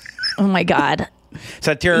 Oh my God.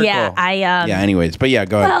 Satirical. Yeah, anyways, but yeah,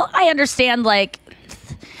 go ahead. Well, I understand, like,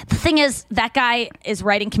 the thing is, that guy is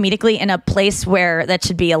writing comedically in a place where that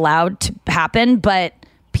should be allowed to happen, but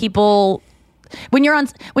people... When you're on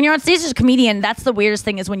stage as a comedian, that's the weirdest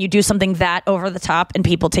thing is when you do something that over the top and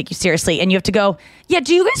people take you seriously and you have to go, yeah,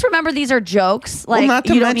 do you guys remember these are jokes? Like, well, not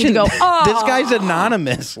to you mention, don't need to go, oh. This guy's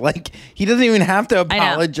anonymous. Like, he doesn't even have to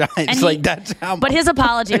apologize. Like, that's how. But his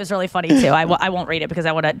apology was really funny too. I won't read it because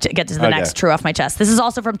I want to get to the next True Off My Chest. This is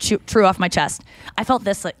also from True Off My Chest. I felt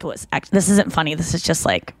this like this isn't funny. This is just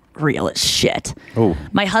like real as shit. Oh.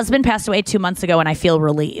 My husband passed away 2 months ago and I feel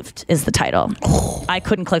relieved is the title. I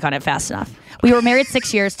couldn't click on it fast enough. We were married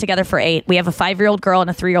 6 years, together for 8. We have a 5-year-old girl and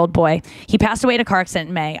a 3-year-old boy. He passed away in a car accident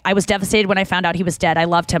in May. I was devastated when I found out he was dead. I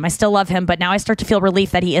loved him. I still love him, but now I start to feel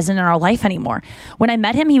relief that he isn't in our life anymore. When I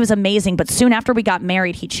met him, he was amazing, but soon after we got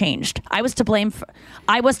married, he changed. I was to blame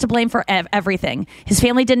for everything. His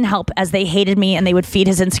family didn't help as they hated me and they would feed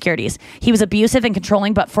his insecurities. He was abusive and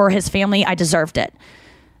controlling, but for his family, I deserved it.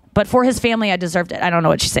 I don't know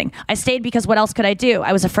what she's saying. I stayed because what else could I do?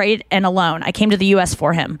 I was afraid and alone. I came to the U.S.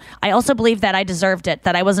 for him. I also believed that I deserved it,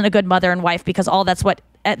 that I wasn't a good mother and wife because that's what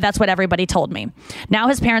everybody told me. Now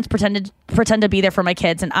his parents pretend to be there for my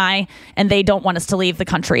kids and they don't want us to leave the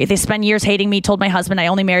country. They spend years hating me, told my husband I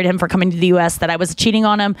only married him for coming to the U.S., that I was cheating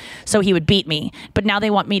on him so he would beat me. But now they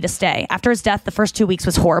want me to stay. After his death, the first 2 weeks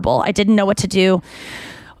was horrible. I didn't know what to do.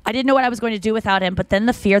 I didn't know what I was going to do without him, but then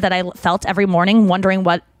the fear that I felt every morning, wondering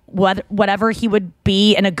whatever he would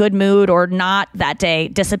be in a good mood or not that day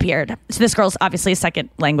disappeared. So this girl's obviously second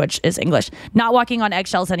language is English. Not walking on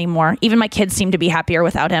eggshells anymore. Even my kids seem to be happier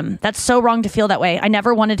without him. That's so wrong to feel that way. I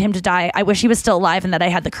never wanted him to die. I wish he was still alive and that I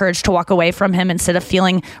had the courage to walk away from him instead of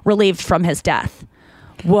feeling relieved from his death.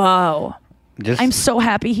 Whoa. I'm so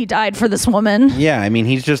happy he died for this woman. Yeah, I mean,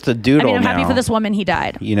 he's just a doodle now. I'm happy for this woman he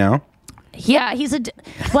died. You know? Yeah,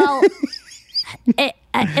 well...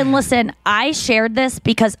 And listen, I shared this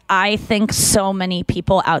because I think so many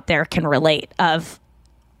people out there can relate of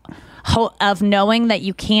knowing that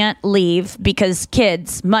you can't leave because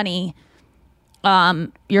kids, money,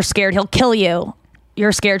 you're scared he'll kill you.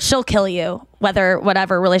 You're scared she'll kill you,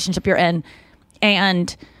 whatever relationship you're in.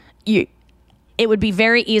 And it would be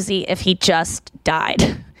very easy if he just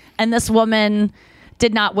died. And this woman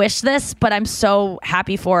did not wish this, but I'm so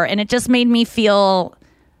happy for her. And it just made me feel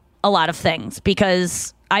a lot of things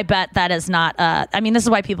because I bet that is not this is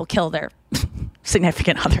why people kill their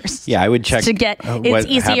significant others. Yeah, I would check to get it's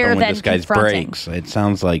easier than this guy's confronting. breaks. It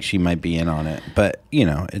sounds like she might be in on it, but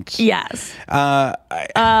it's yes.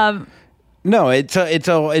 No, it's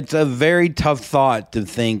a very tough thought to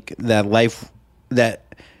think that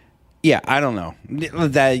I don't know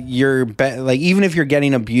that you're even if you're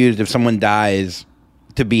getting abused, if someone dies,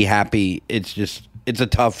 to be happy, it's a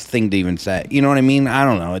tough thing to even say. You know what I mean? I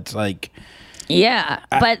don't know. It's like... Yeah,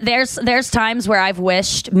 but there's times where I've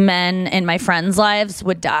wished men in my friends' lives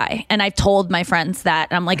would die. And I've told my friends that.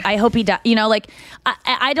 And I'm like, I hope he dies.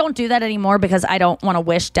 I don't do that anymore because I don't want to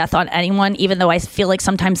wish death on anyone, even though I feel like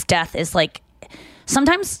sometimes death is like...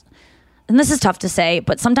 Sometimes, and this is tough to say,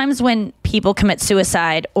 but sometimes when people commit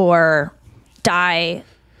suicide or die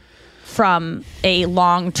from a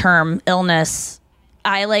long-term illness...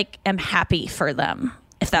 I am happy for them,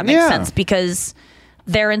 if that makes sense, because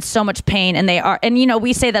they're in so much pain and they are, and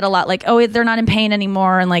we say that a lot, like, oh, they're not in pain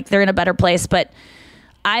anymore and like they're in a better place. But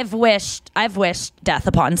I've wished death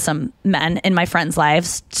upon some men in my friends'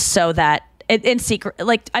 lives so that in secret,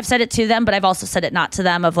 like I've said it to them, but I've also said it not to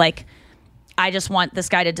them of like, I just want this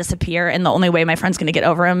guy to disappear. And the only way my friend's going to get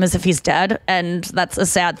over him is if he's dead. And that's a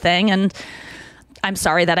sad thing. And I'm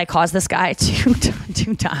sorry that I caused this guy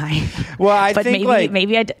to die. Well, I think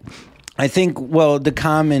maybe I did. I think, the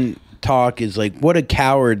common talk is like, what a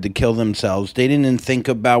coward to kill themselves. They didn't think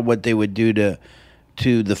about what they would do to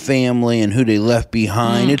to the family and who they left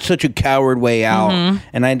behind. It's such a coward way out.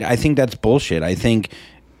 And I think that's bullshit. I think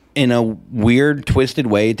in a weird, twisted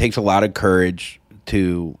way, it takes a lot of courage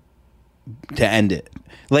to end it.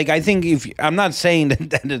 Like, I think I'm not saying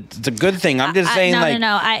that it's a good thing. I'm just saying,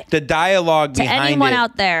 the dialogue behind it. To anyone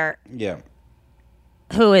out there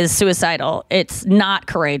who is suicidal, it's not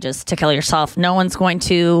courageous to kill yourself. No one's going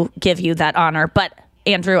to give you that honor. But,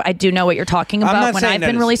 Andrew, I do know what you're talking about. When I've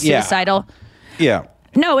been really suicidal. Yeah.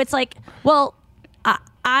 No, it's like, well,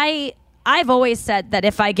 I've always said that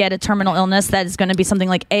if I get a terminal illness, that is going to be something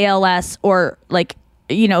like ALS or like,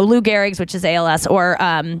 Lou Gehrig's, which is ALS, or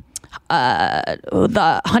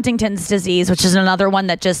the Huntington's disease, which is another one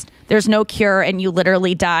that just there's no cure and you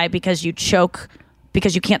literally die because you choke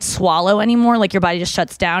because you can't swallow anymore, like your body just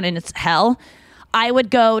shuts down and it's hell. I would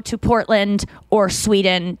go to Portland or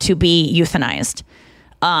Sweden to be euthanized.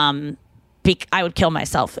 I would kill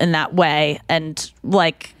myself in that way, and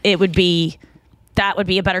like that would be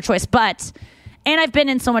a better choice. And I've been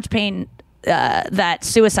in so much pain that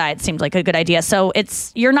suicide seemed like a good idea. So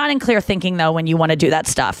you're not in clear thinking though when you want to do that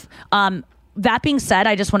stuff. That being said,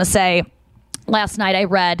 I just want to say, last night I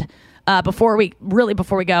read before we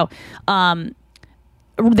go,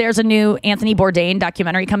 there's a new Anthony Bourdain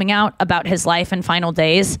documentary coming out about his life and final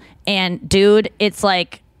days. And dude, it's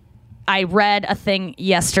like, I read a thing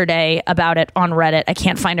yesterday about it on Reddit. I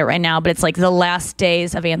can't find it right now, but it's like the last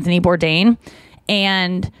days of Anthony Bourdain.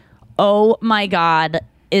 And oh my God,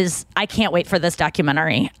 I can't wait for this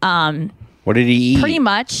documentary. What did he eat?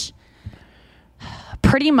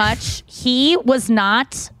 Pretty much he was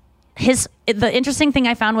not the interesting thing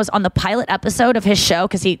I found was on the pilot episode of his show,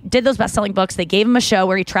 because he did those best-selling books. They gave him a show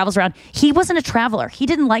where he travels around. He wasn't a traveler. He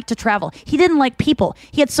didn't like to travel. He didn't like people.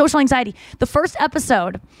 He had social anxiety. The first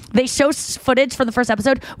episode, they show footage for the first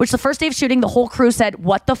episode, which the first day of shooting, the whole crew said,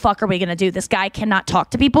 what the fuck are we going to do? This guy cannot talk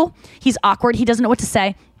to people. He's awkward. He doesn't know what to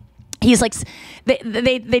say. He's like,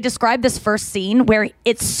 they described this first scene where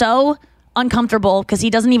it's so uncomfortable because he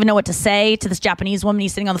doesn't even know what to say to this Japanese woman.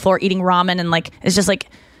 He's sitting on the floor eating ramen and like, it's just like,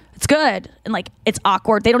 it's good. And like, it's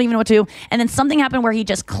awkward. They don't even know what to do. And then something happened where he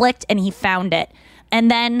just clicked and he found it.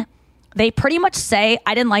 And then they pretty much say,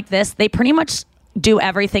 I didn't like this. They pretty much do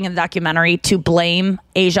everything in the documentary to blame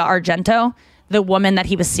Asia Argento, the woman that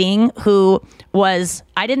he was seeing, who was,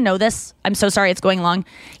 I didn't know this. I'm so sorry it's going long.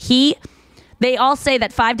 They all say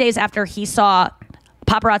that 5 days after he saw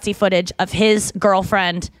paparazzi footage of his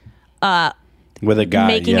girlfriend with a guy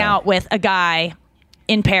making out with a guy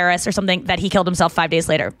in Paris or something, that he killed himself 5 days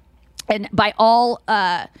later. And by all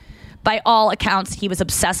accounts, he was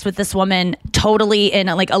obsessed with this woman, totally in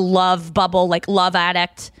a love bubble, like love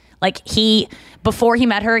addict. Like before he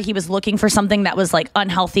met her, he was looking for something that was like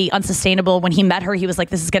unhealthy, unsustainable. When he met her, he was like,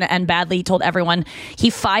 this is going to end badly. He told everyone. He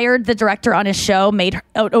fired the director on his show,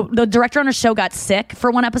 the director on his show got sick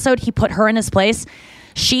for one episode. He put her in his place.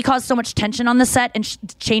 She caused so much tension on the set and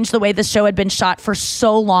changed the way this show had been shot for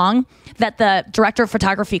so long that the director of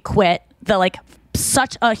photography quit.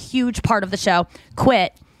 Such a huge part of the show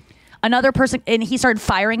quit. Another person, and he started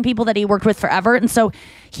firing people that he worked with forever. And so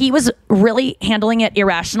he was really handling it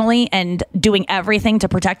irrationally and doing everything to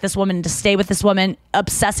protect this woman, to stay with this woman,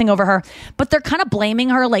 obsessing over her. But they're kind of blaming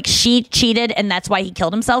her like she cheated and that's why he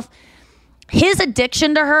killed himself. His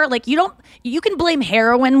addiction to her, you can blame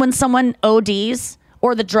heroin when someone ODs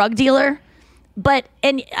or the drug dealer.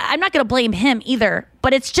 And I'm not going to blame him either,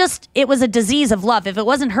 but it was a disease of love. If it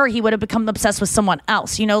wasn't her, he would have become obsessed with someone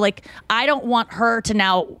else. I don't want her to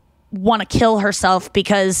now want to kill herself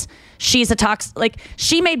because she's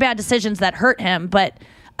she made bad decisions that hurt him, but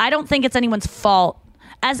I don't think it's anyone's fault.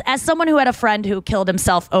 As someone who had a friend who killed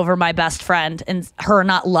himself over my best friend and her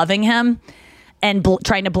not loving him and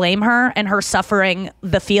trying to blame her and her suffering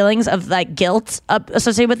the feelings of guilt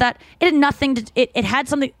associated with that, it had nothing to, it had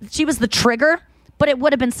something, she was the trigger, but it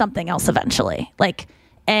would have been something else eventually.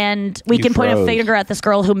 And we can point a finger at this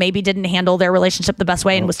girl who maybe didn't handle their relationship the best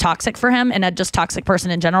way and was toxic for him and a just toxic person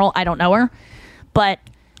in general. I don't know her, but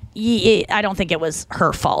I don't think it was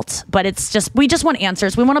her fault. But it's just, we just want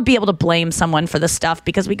answers. We want to be able to blame someone for this stuff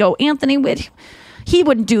because we go, Anthony, he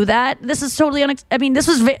wouldn't do that. This is totally this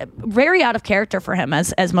was very out of character for him,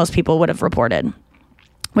 as most people would have reported.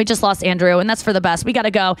 We just lost Andrew, and that's for the best. We got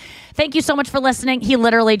to go. Thank you so much for listening. He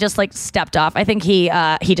literally just stepped off. I think he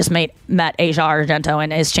just met Asia Argento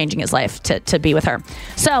and is changing his life to be with her.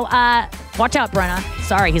 So watch out, Brenna.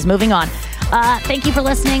 Sorry, he's moving on. Thank you for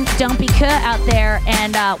listening. Don't be cool out there,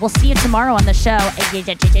 and we'll see you tomorrow on the show.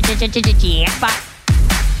 Bye.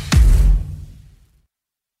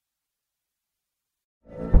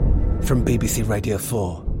 From BBC Radio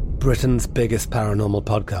 4, Britain's biggest paranormal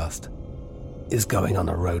podcast is going on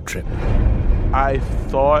a road trip. I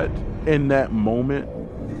thought in that moment,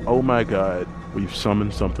 oh my God, we've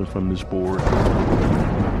summoned something from this board.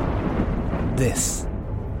 This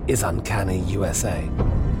is Uncanny USA.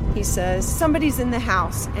 He says, somebody's in the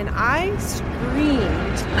house, and I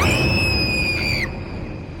screamed.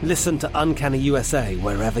 Listen to Uncanny USA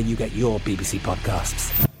wherever you get your BBC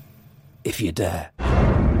podcasts, if you dare.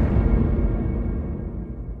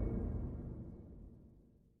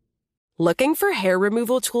 Looking for hair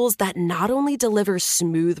removal tools that not only deliver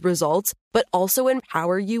smooth results, but also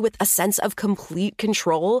empower you with a sense of complete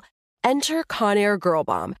control? Enter Conair Girl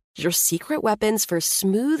Bomb, your secret weapons for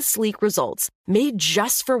smooth, sleek results, made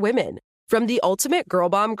just for women. From the ultimate Girl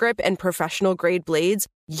Bomb grip and professional-grade blades,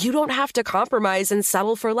 you don't have to compromise and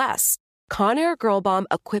settle for less. Conair Girl Bomb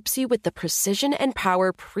equips you with the precision and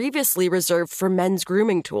power previously reserved for men's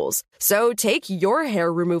grooming tools. So take your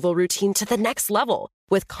hair removal routine to the next level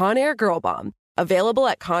with Conair Girl Bomb. Available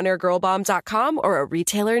at ConairGirlBomb.com or a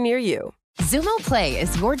retailer near you. Zumo Play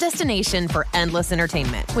is your destination for endless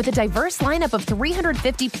entertainment. With a diverse lineup of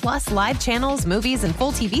 350 plus live channels, movies, and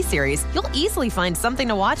full TV series, you'll easily find something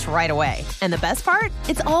to watch right away. And the best part?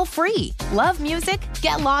 It's all free. Love music?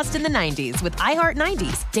 Get lost in the 90s with iHeart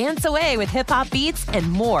 90s, dance away with hip-hop beats, and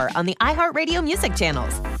more on the iHeartRadio music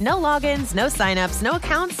channels. No logins, no signups, no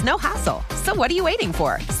accounts, no hassle. So what are you waiting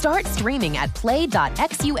for? Start streaming at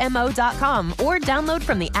play.xumo.com or download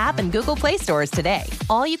from the app and Google Play stores today.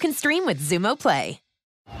 All you can stream with Zumo Play.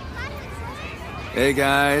 Hey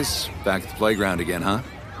guys, back at the playground again, huh?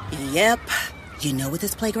 Yep. You know what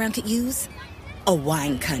this playground could use? A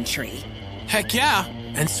wine country. Heck yeah,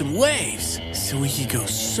 and some waves so we could go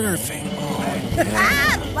surfing. Oh,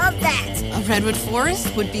 yeah. Love that. A redwood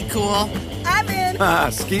forest would be cool. I'm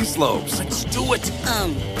in. Ski slopes. Let's do it.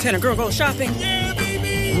 Can a girl go shopping? Yeah,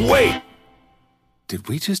 baby. Wait. Did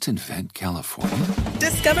we just invent California?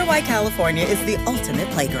 Discover why California is the ultimate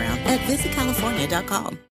playground at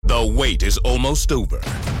visitcalifornia.com. The wait is almost over.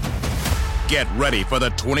 Get ready for the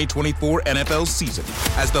 2024 NFL season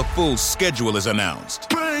as the full schedule is announced.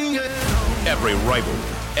 Every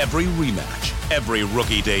rivalry, every rematch, every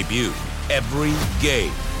rookie debut, every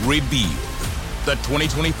game revealed. The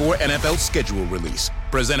 2024 NFL schedule release,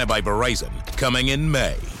 presented by Verizon, coming in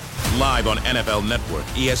May. Live on NFL Network,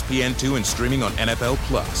 ESPN2, and streaming on NFL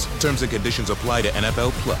Plus. Terms and conditions apply to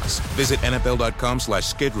NFL Plus. Visit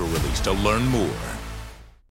NFL.com/schedule release to learn more.